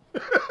shoes.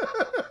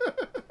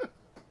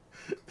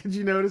 Did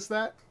you notice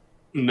that?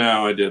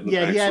 No, I didn't.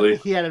 Yeah, actually.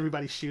 He had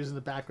everybody's shoes in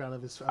the background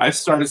of his. I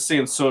started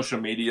seeing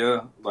social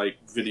media like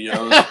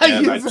videos,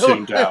 and I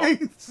tuned out. I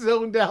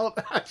zoned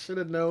out. I should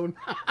have known.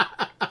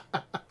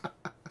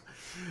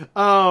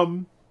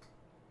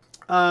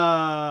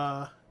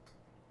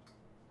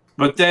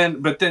 But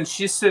then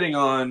she's sitting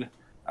on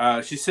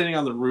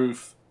the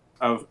roof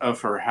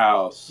of her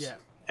house. Yeah.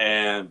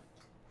 And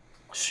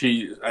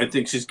I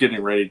think she's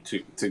getting ready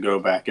to go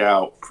back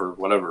out for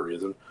whatever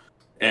reason.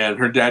 And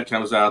her dad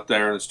comes out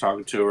there and is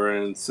talking to her,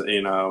 and tells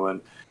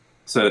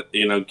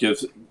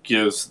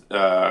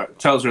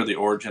her the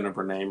origin of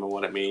her name and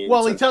what it means.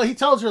 Well, he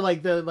tells her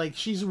like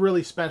she's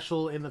really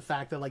special in the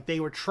fact that like they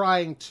were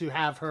trying to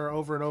have her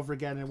over and over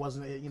again, and it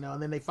wasn't,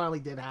 and then they finally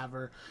did have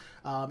her.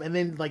 And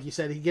then, like you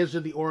said, he gives her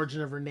the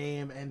origin of her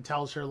name and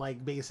tells her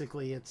like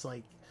basically it's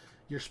like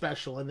you're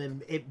special, and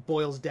then it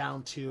boils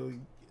down to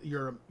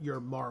you're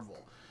Marvel.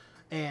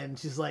 And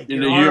she's like,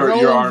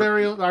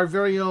 our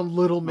very own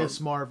little Miss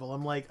Marvel.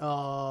 I'm like,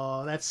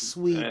 oh, that's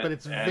sweet, but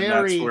it's very.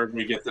 That's where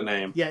we get the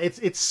name. Yeah,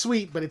 it's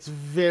sweet, but it's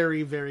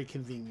very, very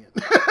convenient.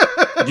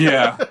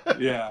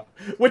 yeah.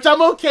 Which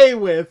I'm okay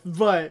with,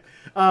 but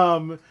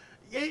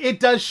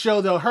it does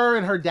show though her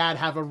and her dad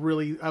have a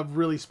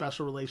really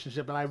special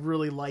relationship, and I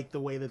really like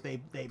the way that they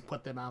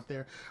put them out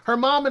there. Her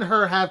mom and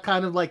her have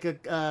kind of like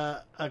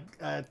a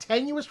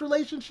tenuous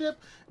relationship,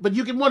 but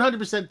you can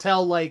 100%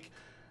 tell like.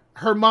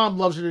 Her mom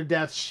loves her to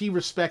death. She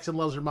respects and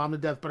loves her mom to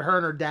death, but her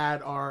and her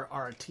dad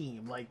are a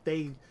team. Like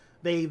they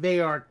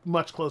are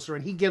much closer,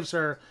 and he gives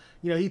her,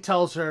 he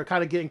tells her,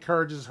 kind of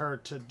encourages her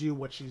to do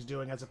what she's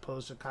doing as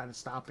opposed to kind of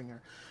stopping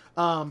her.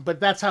 But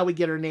that's how we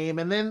get her name.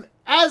 And then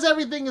as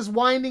everything is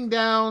winding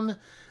down,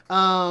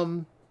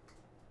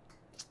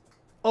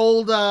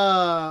 old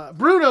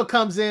Bruno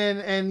comes in,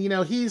 and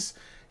he's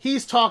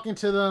talking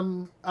to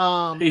them.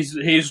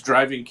 He's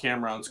driving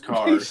Cameron's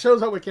car. He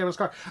shows up with Cameron's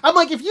car. I'm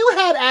like, if you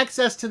had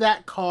access to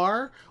that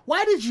car,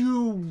 why did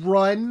you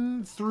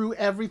run through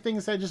everything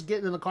instead of just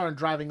getting in the car and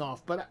driving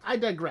off? But I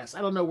digress.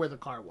 I don't know where the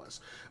car was.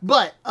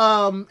 But,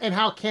 and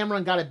how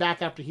Cameron got it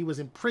back after he was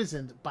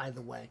imprisoned, by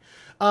the way.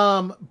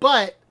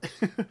 But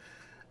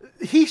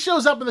he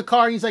shows up in the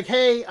car and he's like,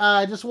 hey,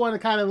 I just want to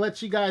kind of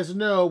let you guys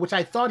know, which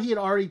I thought he had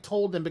already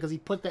told them because he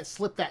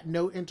slipped that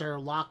note into her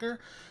locker.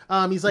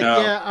 He's like,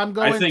 no, yeah, I'm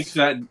going.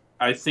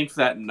 I think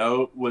that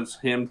note was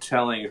him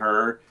telling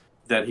her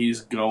that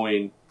he's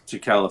going to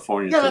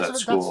California to that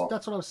school.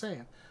 That's what I was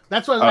saying.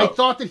 That's what I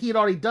thought that he had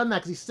already done that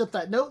because he slipped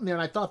that note in there,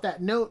 and I thought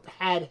that note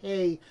had,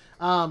 hey,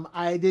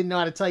 I didn't know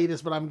how to tell you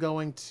this, but I'm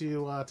going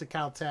to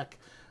Caltech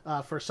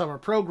for a summer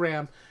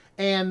program,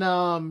 and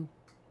I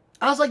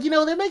was like,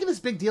 they're making this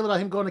big deal about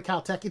him going to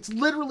Caltech. It's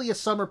literally a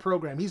summer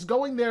program. He's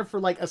going there for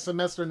like a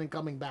semester and then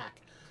coming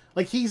back.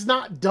 Like, he's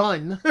not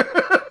done.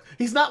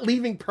 He's not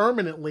leaving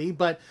permanently,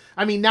 but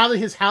I mean, now that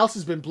his house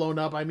has been blown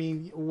up, I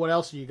mean, what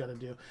else are you going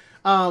to do?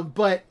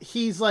 But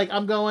he's like,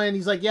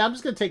 he's like, yeah, I'm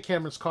just going to take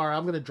Cameron's car.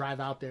 I'm going to drive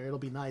out there. It'll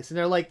be nice. And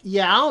they're like,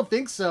 yeah, I don't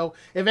think so.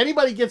 If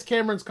anybody gets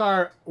Cameron's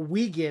car,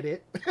 we get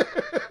it.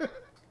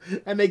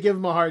 And they give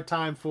him a hard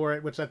time for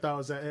it, which I thought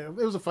was it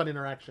was a fun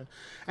interaction.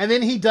 And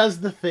then he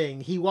does the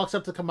thing. He walks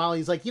up to Kamala.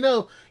 He's like,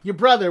 your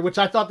brother, which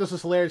I thought this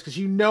was hilarious because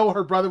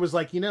her brother was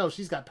like,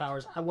 she's got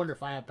powers. I wonder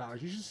if I have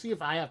powers. You should see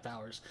if I have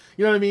powers.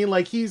 You know what I mean?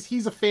 Like he's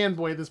a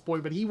fanboy at this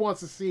point, but he wants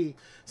to see,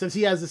 since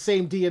he has the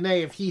same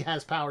DNA, if he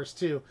has powers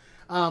too.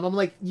 I'm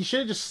like, you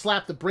should have just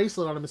slapped the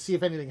bracelet on him and see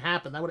if anything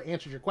happened. That would have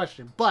answered your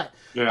question. But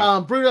yeah.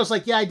 Bruno's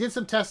like, yeah, I did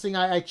some testing.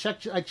 I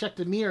checked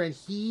a mirror, and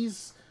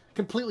he's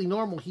completely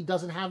normal. He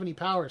doesn't have any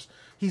powers.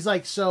 He's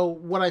like, so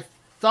what I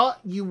thought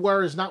you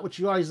were is not what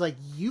you are. He's like,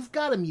 you've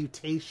got a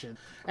mutation.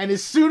 And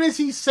as soon as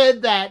he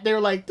said that, they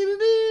were like,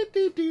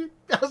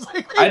 I was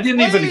like, I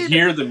didn't even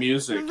hear the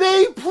music.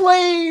 They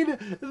played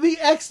the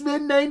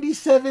X-Men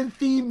 97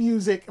 theme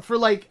music for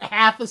like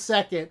half a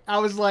second. I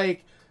was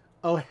like,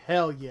 oh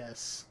hell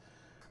yes.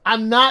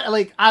 I'm not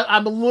like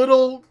I'm a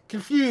little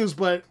confused,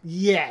 but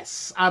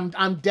yes,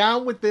 I'm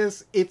down with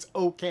this. It's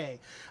okay.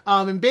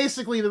 And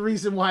basically the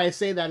reason why I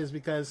say that is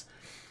because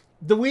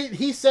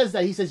he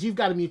says you've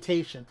got a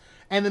mutation,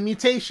 and the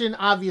mutation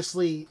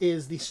obviously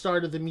is the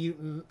start of the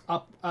mutant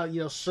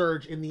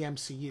surge in the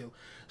MCU.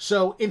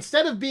 So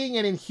instead of being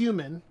an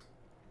Inhuman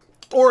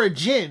or a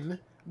Jinn,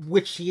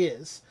 which she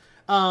is,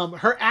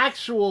 her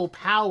actual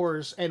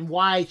powers and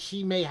why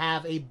she may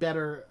have a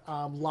better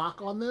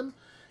lock on them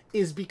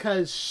is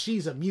because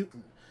she's a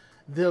mutant.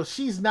 Though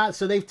she's not,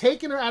 so they've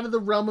taken her out of the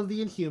realm of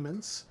the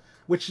Inhumans,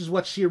 which is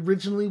what she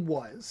originally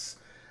was.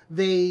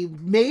 They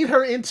made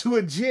her into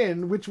a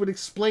Jinn, which would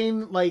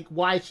explain like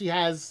why she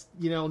has,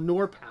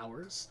 Noor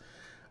powers.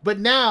 But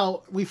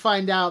now we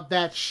find out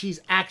that she's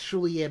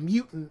actually a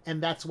mutant,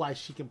 and that's why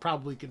she can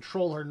probably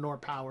control her Noor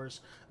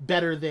powers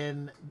better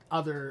than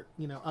other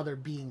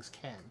beings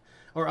can,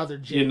 or other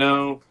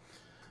Jinn.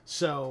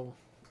 So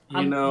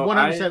I'm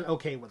 100%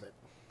 okay with it.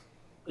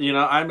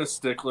 I'm a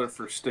stickler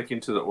for sticking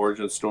to the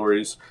origin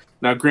stories.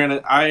 Now,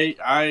 granted,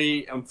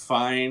 I am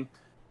fine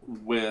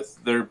with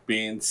there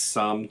being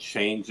some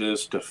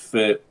changes to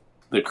fit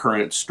the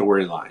current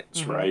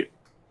storylines, right?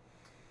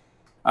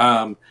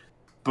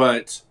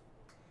 But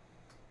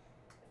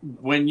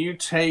when you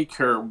take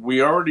her,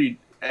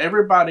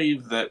 everybody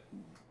that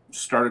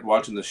started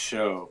watching the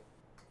show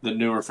that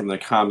knew her from the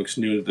comics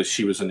knew that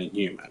she was an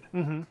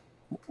Inhuman.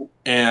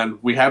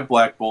 And we have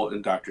Black Bolt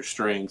and Doctor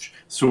Strange,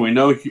 so we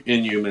know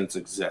Inhumans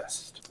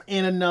exist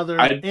in another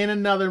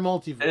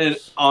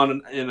multiverse,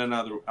 on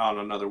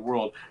another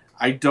world.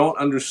 I don't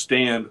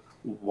understand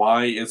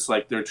why it's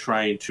like they're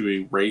trying to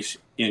erase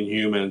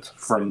Inhumans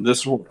from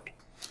this world,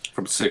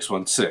 from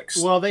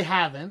 616. Well, they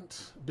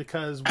haven't,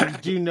 because we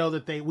do know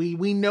that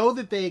we know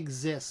that they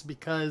exist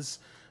because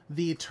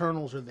the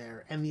Eternals are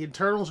there, and the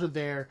Eternals are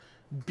there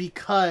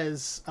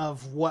because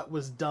of what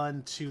was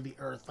done to the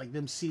Earth, like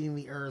them seeing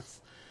the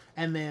Earth,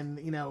 and then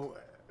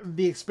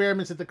the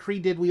experiments that the Kree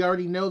did. We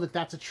already know that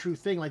that's a true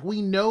thing. Like,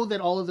 we know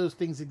that all of those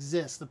things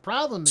exist. The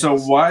problem is,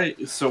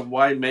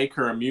 why make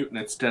her a mutant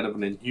instead of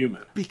an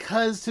Inhuman?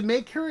 Because to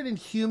make her an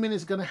Inhuman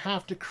is going to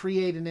have to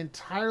create an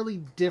entirely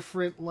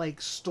different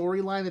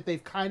storyline that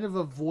they've kind of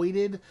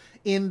avoided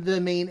in the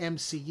main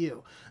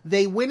MCU.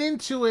 They went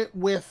into it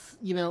with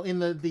in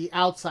the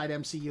outside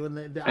MCU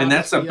and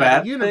that's a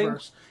bad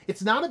universe. Thing?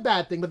 It's not a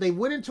bad thing, but they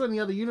went into it in the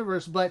other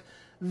universe. But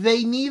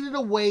they needed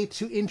a way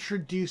to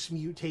introduce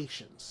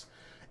mutations.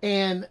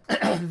 And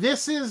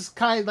this is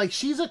kind of like,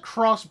 she's a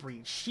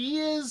crossbreed. She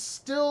is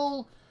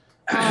still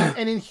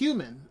an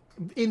Inhuman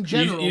in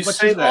general, but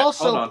she's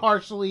also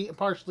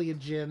partially a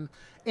Jinn,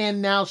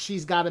 and now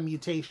she's got a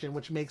mutation,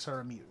 which makes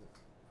her a mutant.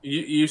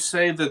 You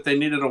say that they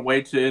needed a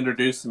way to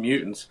introduce the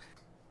mutants.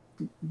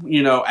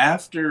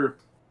 After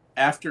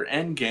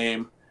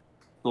Endgame,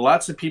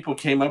 lots of people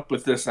came up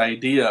with this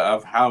idea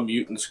of how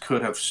mutants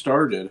could have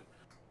started,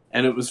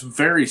 and it was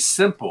very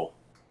simple.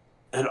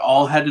 It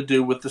all had to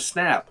do with the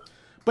snap.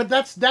 But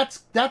that's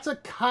a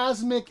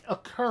cosmic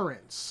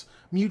occurrence.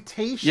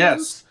 Mutations.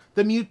 Yes.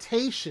 The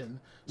mutation.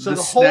 So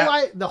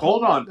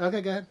Hold on.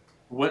 Okay, go ahead.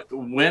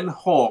 When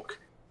Hulk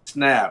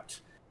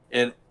snapped,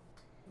 and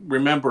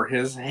remember,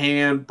 his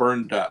hand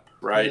burned up,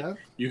 right? Yeah.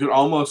 You could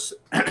almost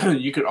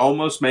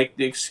make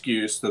the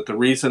excuse that the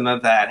reason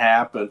that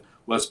happened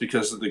was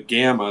because of the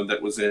gamma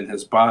that was in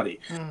his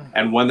body.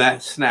 And when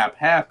that snap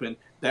happened,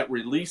 that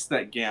released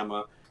that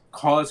gamma,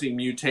 causing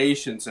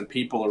mutations in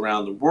people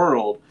around the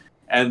world.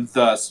 And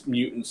thus,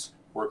 mutants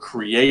were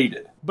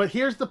created. But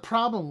here's the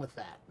problem with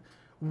that.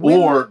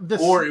 Or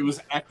it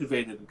was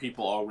activated in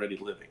people already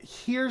living.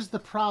 Here's the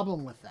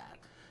problem with that.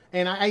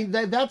 And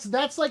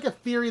that's like a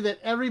theory that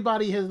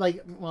everybody has,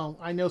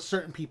 I know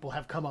certain people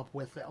have come up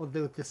with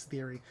this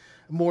theory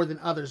more than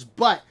others.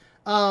 But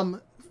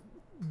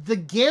the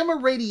gamma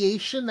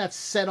radiation that's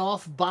set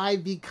off by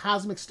the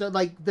cosmic stone,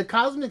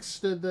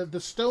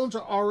 the stones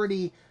are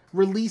already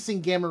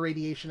releasing gamma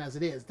radiation as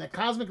it is. That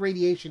cosmic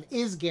radiation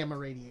is gamma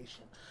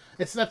radiation.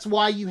 That's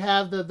why you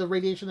have the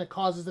radiation that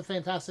causes the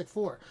Fantastic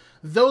Four.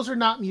 Those are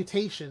not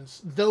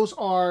mutations. Those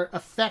are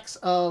effects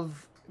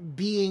of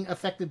being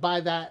affected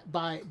by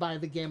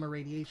the gamma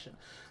radiation.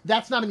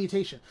 That's not a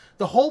mutation.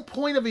 The whole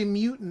point of a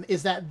mutant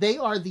is that they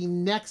are the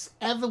next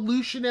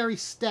evolutionary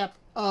step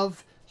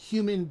of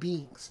human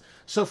beings.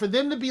 So for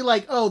them to be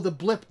like, oh, the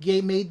blip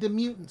made the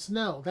mutants,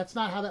 no, that's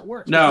not how that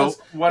works. No,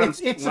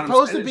 it's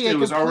supposed to be it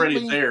was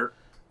already there.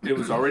 It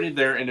was already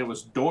there, and it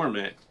was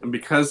dormant. And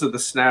because of the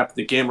snap,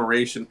 the gamma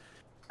radiation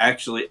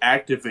actually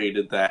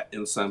activated that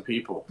in some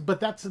people. But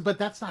that's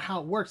not how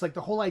it works. Like,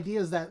 the whole idea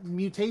is that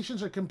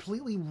mutations are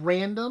completely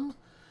random,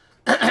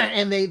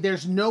 and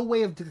there's no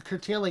way of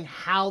curtailing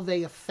how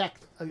they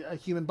affect a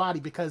human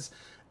body, because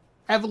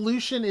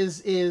evolution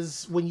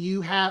is when you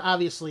have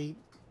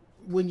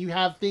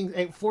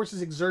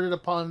forces exerted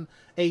upon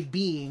a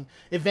being,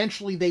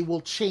 eventually they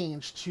will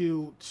change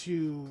to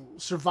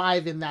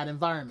survive in that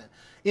environment.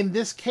 In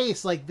this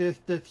case,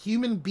 the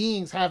human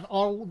beings have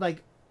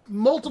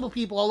multiple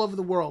people all over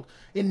the world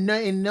in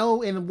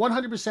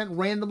 100%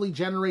 randomly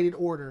generated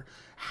order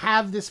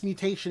have this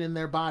mutation in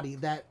their body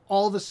that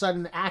all of a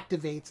sudden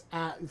activates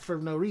for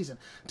no reason.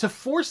 To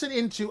force it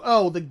into,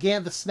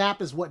 the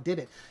snap is what did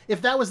it.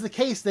 If that was the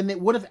case, then it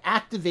would have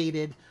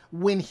activated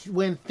when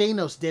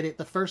Thanos did it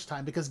the first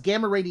time, because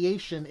gamma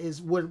radiation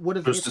would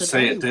have hit to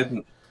say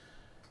anyway.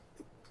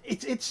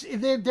 It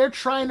didn't. They're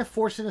trying to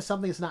force into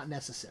something that's not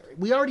necessary.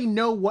 We already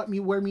know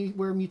where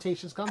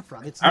mutations come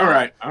from. It's not, all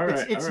right.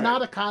 It's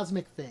not a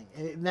cosmic thing.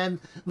 And then,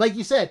 like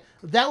you said,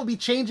 that would be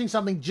changing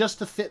something just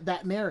to fit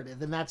that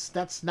narrative, and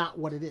that's not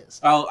what it is.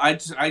 Oh, I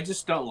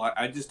just don't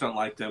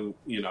like them.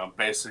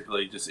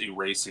 Basically just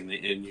erasing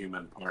the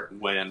Inhuman part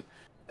when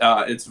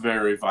it's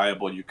very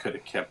viable. You could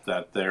have kept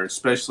that there,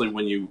 especially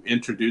when you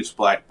introduce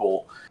Black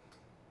Bolt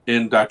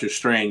in Doctor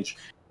Strange,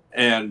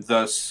 and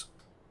thus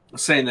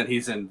saying that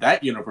he's in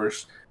that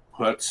universe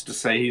puts to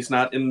say he's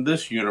not in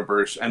this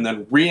universe, and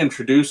then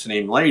reintroducing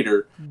him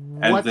later.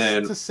 And What's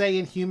then to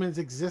say Inhumans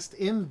exist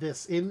in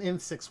this in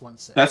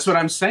 616? That's what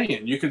I'm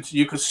saying. You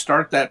could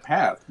start that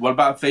path. What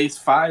about Phase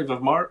 5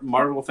 of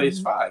Marvel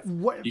Phase 5?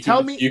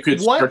 You could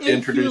start to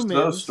introduce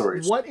those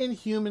stories. What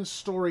Inhuman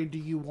story do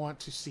you want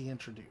to see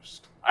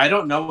introduced? I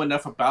don't know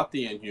enough about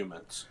the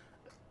Inhumans.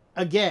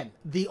 Again,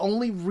 the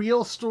only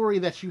real story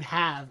that you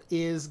have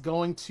is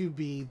going to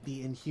be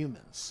the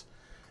Inhumans.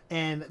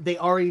 And they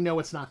already know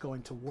it's not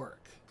going to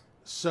work.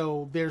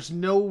 So there's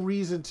no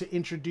reason to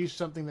introduce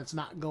something that's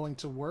not going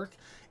to work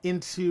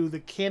into the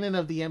canon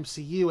of the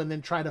MCU and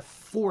then try to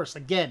force,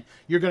 again,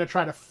 you're going to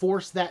try to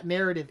force that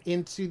narrative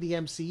into the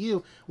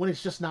MCU when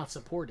it's just not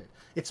supported.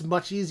 It's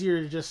much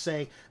easier to just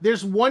say,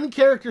 there's one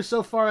character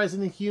so far as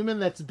an Inhuman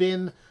that's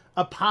been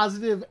a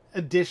positive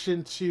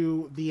addition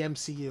to the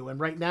MCU. And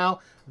right now,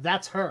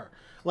 that's her.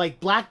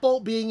 Like Black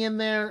Bolt being in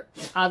there,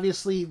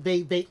 obviously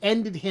they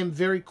ended him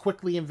very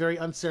quickly and very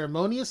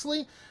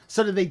unceremoniously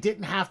so that they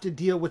didn't have to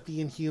deal with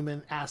the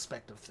Inhuman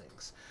aspect of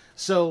things.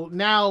 So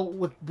now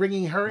with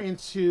bringing her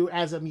into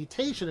as a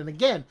mutation, and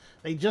again,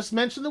 they just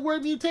mentioned the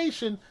word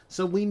mutation,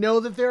 so we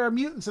know that there are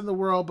mutants in the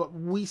world, but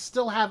we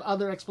still have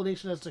other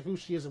explanation as to who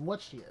she is and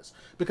what she is.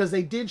 Because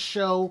they did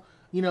show,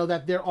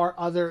 that there are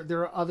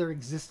other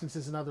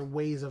existences and other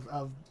ways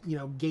of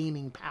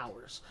gaining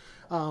powers.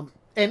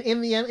 And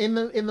in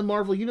the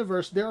Marvel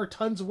universe, there are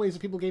tons of ways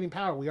of people gaining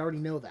power. We already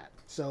know that.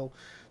 So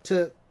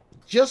to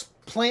just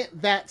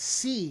plant that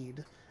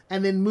seed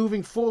and then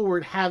moving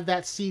forward have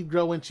that seed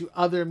grow into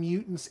other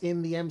mutants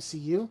in the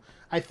MCU,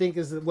 I think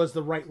was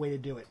the right way to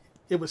do it.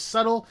 It was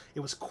subtle.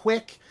 It was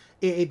quick.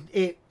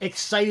 It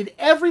excited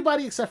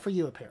everybody except for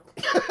you,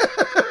 apparently.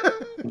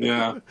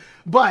 Yeah.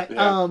 But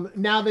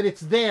now that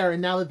it's there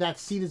and now that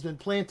seed has been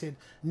planted,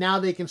 now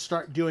they can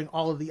start doing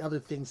all of the other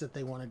things that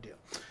they want to do.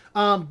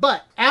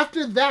 But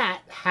after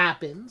that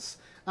happens,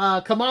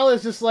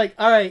 Kamala's just like,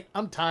 all right,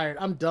 I'm tired.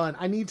 I'm done.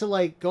 I need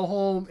to go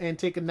home and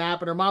take a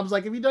nap. And her mom's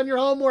like, have you done your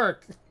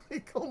homework?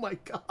 Like, oh my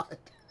God,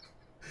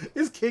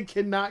 this kid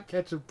cannot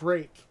catch a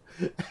break.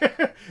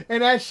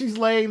 And as she's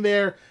laying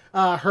there,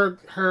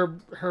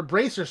 her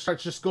bracer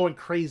starts just going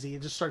crazy.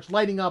 It just starts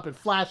lighting up and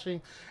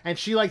flashing. And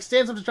she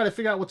stands up to try to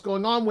figure out what's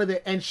going on with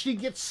it. And she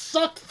gets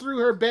sucked through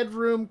her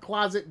bedroom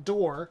closet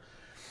door.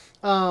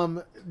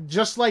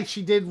 Just like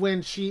she did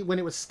when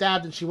it was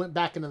stabbed and she went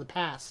back into the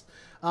past.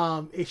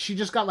 She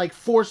just got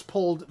force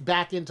pulled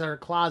back into her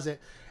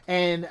closet,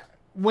 and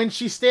when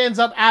she stands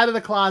up out of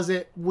the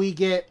closet, we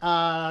get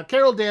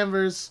Carol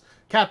Danvers,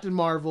 Captain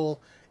Marvel,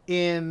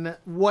 in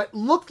what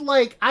looked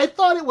like, I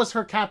thought it was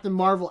her Captain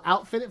Marvel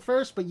outfit at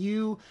first, but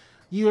you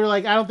were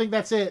like, I don't think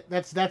that's it.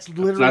 That's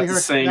literally her.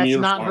 That's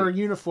uniform. Not her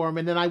uniform.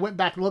 And then I went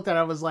back and looked at it.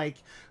 I was like,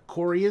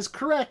 Corey is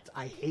correct.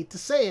 I hate to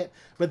say it,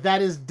 but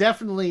that is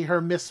definitely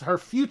her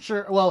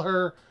future. Well,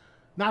 her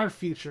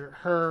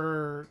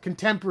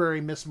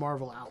contemporary Miss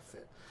Marvel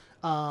outfit.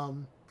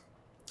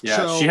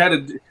 She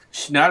had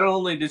not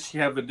only did she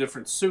have a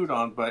different suit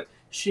on, but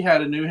she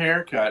had a new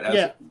haircut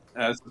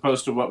as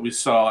opposed to what we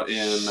saw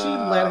in. She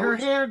let her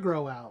hair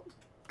grow out.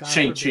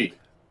 Shang-Chi.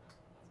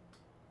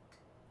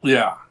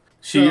 Yeah.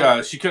 She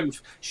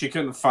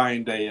couldn't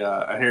find a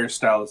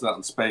hairstylist out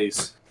in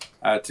space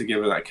to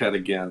give her that cut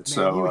again. Man,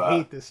 so you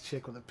hate this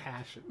chick with a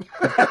passion.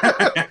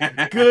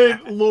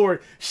 Good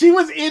Lord, she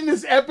was in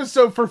this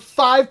episode for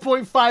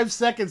 5.5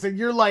 seconds, and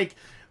you're like,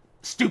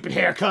 stupid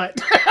haircut.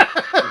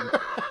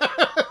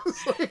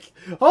 It's like,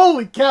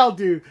 holy cow,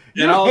 dude!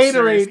 Your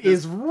haterade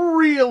is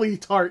really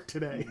tart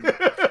today.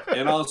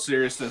 In all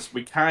seriousness,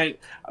 we kind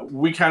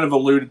of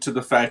alluded to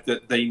the fact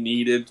that they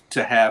needed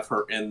to have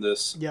her in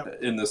this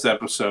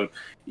episode,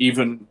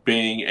 even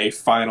being a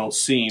final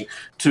scene,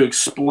 to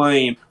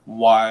explain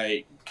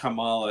why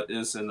Kamala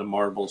is in the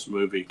Marvels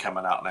movie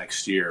coming out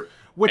next year.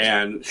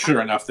 And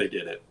sure enough, they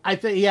did it. I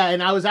think,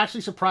 and I was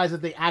actually surprised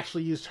that they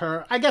actually used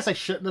her. I guess I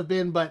shouldn't have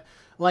been, but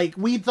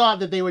we thought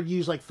that they would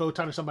use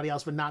Photon or somebody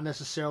else, but not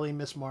necessarily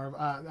Miss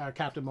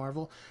Captain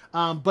Marvel.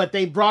 But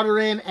they brought her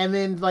in, and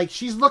then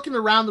she's looking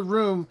around the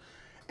room,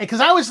 because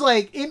I was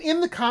like,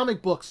 in the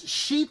comic books,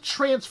 she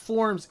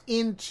transforms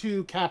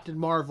into Captain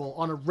Marvel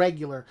on a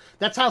regular.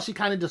 That's how she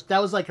kind of just,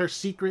 that was like her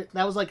secret,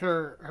 that was like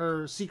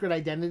her secret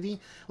identity.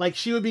 Like,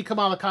 she would be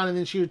Kamala Khan, and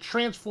then she would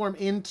transform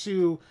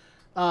into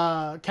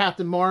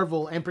Captain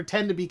Marvel and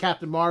pretend to be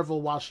Captain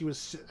Marvel while she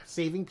was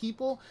saving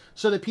people,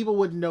 so that people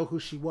wouldn't know who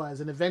she was.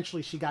 And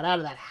eventually she got out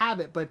of that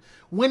habit. But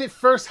when it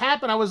first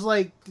happened, I was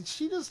like, did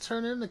she just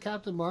turn into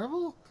Captain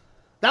Marvel?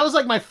 That was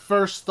like my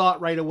first thought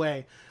right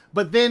away.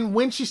 But then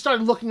when she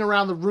started looking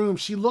around the room,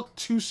 she looked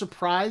too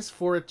surprised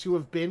for it to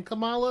have been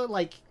Kamala,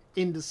 like,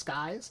 in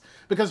disguise.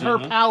 Because her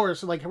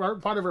powers, like,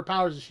 part of her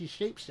powers is she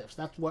shapeshifts.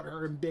 That's what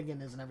her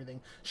embiggen is and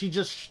everything. She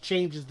just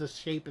changes the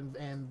shape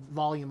and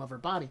volume of her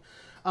body.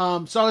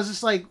 So I was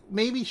just like,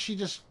 maybe she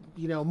just,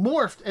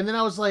 morphed. And then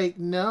I was like,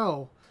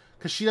 no,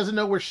 because she doesn't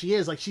know where she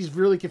is. Like, she's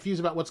really confused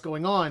about what's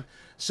going on.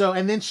 So,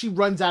 and then she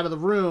runs out of the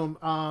room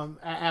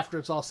after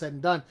it's all said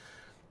and done.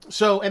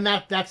 So, and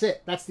that's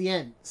it. That's the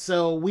end.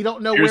 So we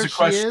don't know where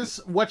she is,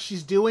 what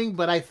she's doing,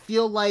 but I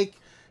feel like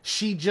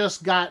she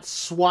just got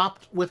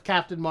swapped with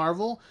Captain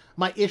Marvel.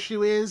 My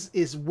issue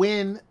is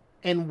when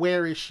and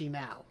where is she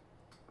now?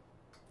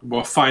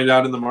 We'll find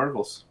out in the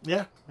Marvels.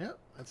 Yeah,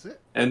 that's it.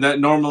 And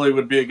that normally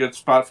would be a good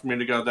spot for me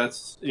to go.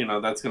 That's going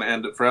to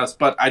end it for us.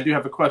 But I do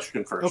have a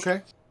question first.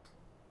 Okay.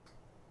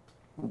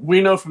 We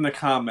know from the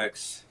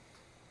comics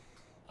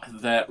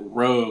that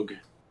Rogue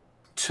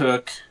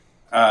took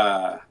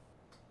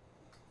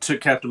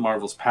Captain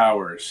Marvel's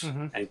powers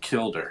and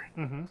killed her.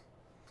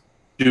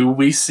 Do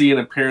we see an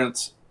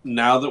appearance,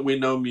 now that we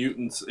know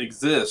mutants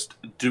exist,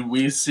 do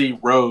we see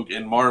Rogue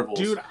in Marvels?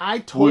 Dude, I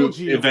told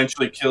you.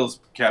 Eventually kills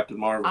Captain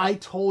Marvel. I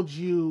told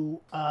you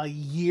a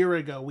year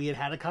ago, we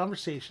had a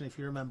conversation, if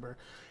you remember,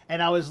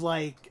 and I was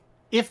like,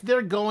 if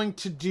they're going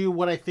to do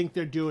what I think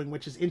they're doing,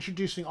 which is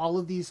introducing all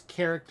of these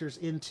characters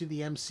into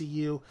the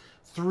MCU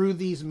through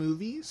these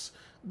movies,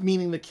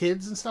 meaning the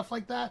kids and stuff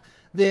like that,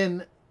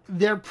 then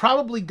they're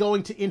probably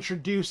going to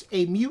introduce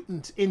a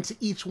mutant into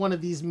each one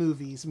of these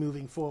movies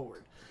moving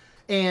forward.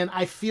 And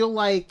I feel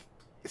like,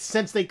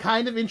 since they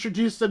kind of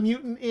introduced a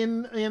mutant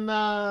in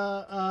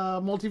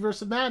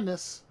Multiverse of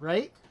Madness,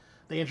 right?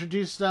 They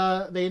introduced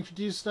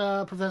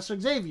Professor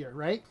Xavier,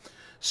 right?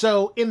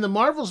 So in the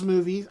Marvels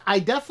movies, I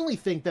definitely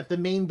think that the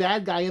main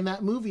bad guy in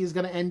that movie is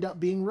going to end up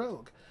being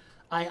Rogue.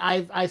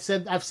 I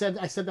said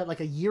that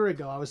like a year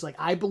ago. I was like,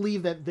 I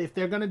believe that if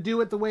they're going to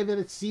do it the way that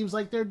it seems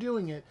like they're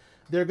doing it,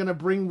 they're going to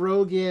bring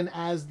Rogue in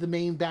as the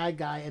main bad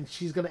guy, and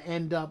she's going to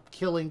end up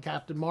killing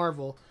Captain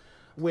Marvel,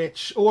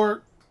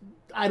 or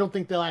I don't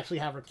think they'll actually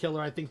have her kill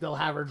her. I think they'll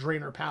have her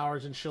drain her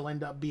powers, and she'll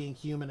end up being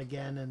human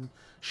again, and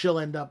she'll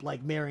end up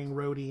like marrying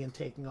Rhodey and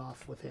taking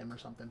off with him or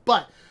something.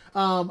 But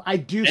I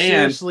do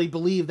seriously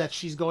believe that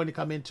she's going to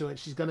come into it.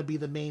 She's going to be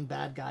the main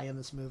bad guy in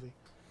this movie.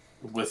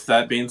 With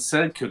that being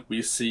said, could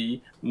we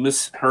see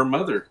her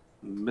mother,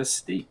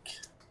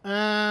 Mystique?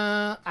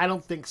 I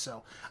don't think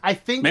so. I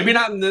think maybe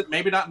not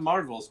in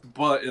Marvels,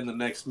 but in the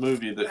next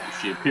movie that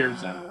she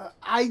appears in.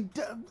 I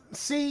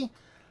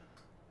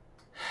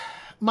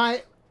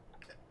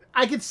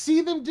could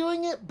see them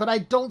doing it, but I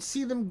don't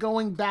see them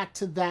going back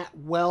to that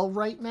well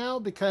right now,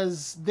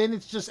 because then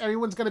it's just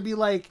everyone's gonna be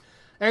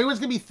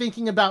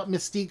thinking about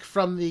Mystique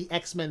from the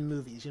X-Men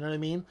movies. You know what I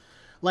mean?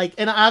 Like,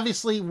 and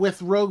obviously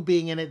with Rogue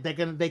being in it,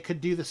 they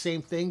could do the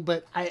same thing.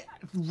 But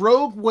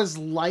Rogue was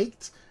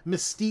liked.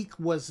 Mystique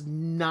was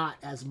not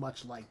as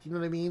much liked. You know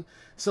what I mean?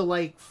 So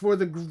like for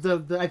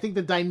the I think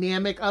the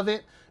dynamic of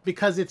it,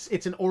 because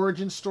it's an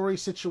origin story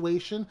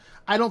situation,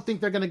 I don't think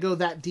they're going to go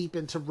that deep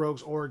into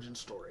Rogue's origin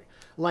story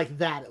like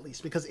that, at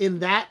least, because in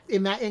that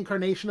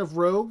incarnation of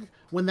Rogue,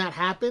 when that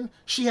happened,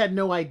 she had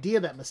no idea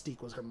that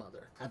Mystique was her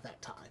mother at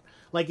that time.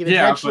 Like it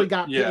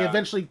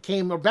eventually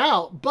came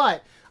about,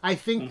 but I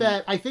think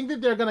that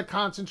they're going to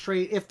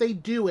concentrate, if they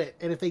do it,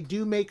 and if they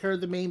do make her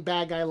the main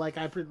bad guy like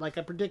I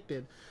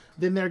predicted,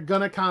 then they're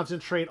going to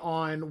concentrate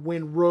on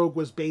when Rogue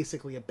was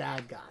basically a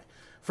bad guy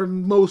for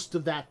most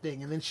of that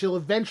thing. And then she'll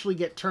eventually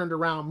get turned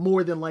around,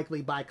 more than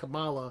likely by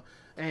Kamala,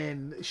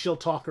 and she'll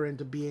talk her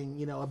into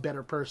being, a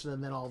better person,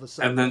 and then all of a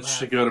sudden... And then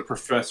she'll go to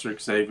Professor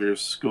Xavier's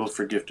School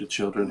for Gifted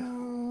Children.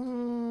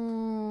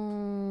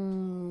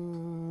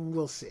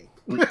 We'll see.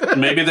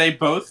 Maybe they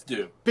both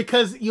do.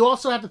 Because you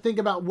also have to think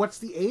about what's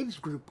the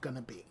age group going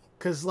to be.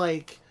 Because,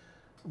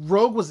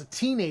 Rogue was a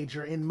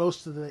teenager in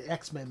most of the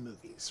X-Men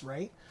movies,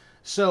 right?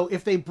 So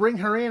if they bring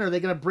her in, are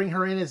they going to bring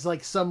her in as,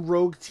 some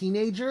rogue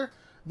teenager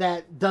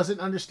that doesn't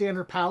understand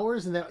her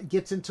powers and that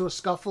gets into a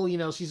scuffle?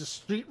 She's a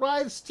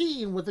streetwise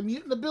teen with a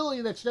mutant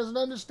ability that she doesn't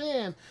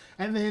understand.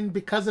 And then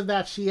because of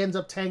that, she ends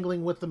up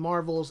tangling with the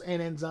Marvels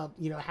and ends up,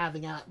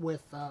 having at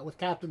with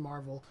Captain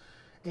Marvel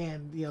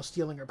and,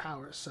 stealing her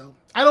powers. So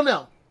I don't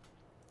know.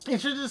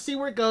 Interested to see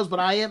where it goes, but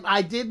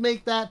I did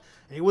make that.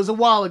 It was a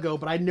while ago,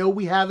 but I know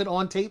we have it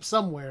on tape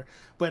somewhere.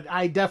 But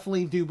I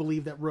definitely do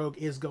believe that Rogue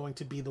is going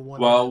to be the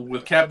one. Well,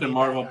 with Captain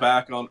Marvel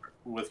back on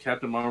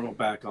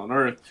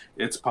Earth,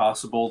 it's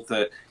possible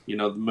that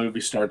the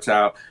movie starts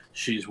out,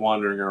 she's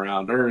wandering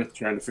around Earth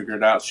trying to figure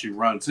it out. She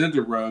runs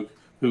into Rogue,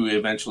 who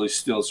eventually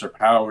steals her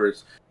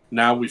powers,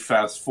 now we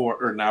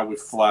now we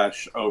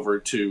flash over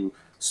to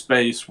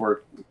space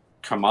where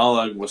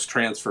Kamala was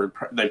transferred.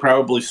 They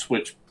probably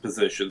switched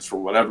positions for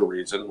whatever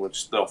reason,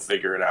 which they'll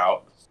figure it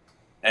out.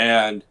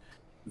 And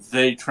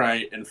they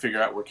try and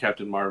figure out where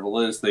Captain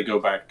Marvel is. They go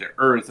back to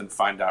Earth and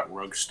find out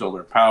Rogue stole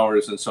her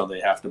powers, and so they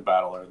have to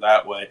battle her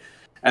that way.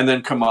 And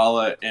then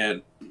Kamala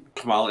ends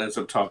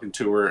up talking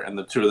to her, and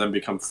the two of them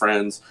become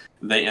friends.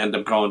 They end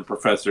up going to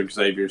Professor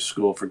Xavier's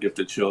School for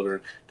Gifted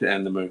Children to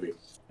end the movie.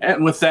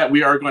 And with that,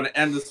 we are going to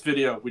end this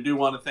video. We do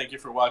want to thank you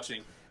for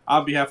watching.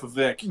 On behalf of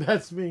Vic.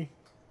 That's me.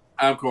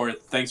 I'm Corey.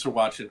 Thanks for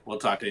watching. We'll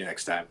talk to you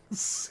next time.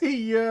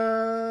 See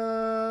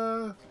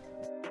ya.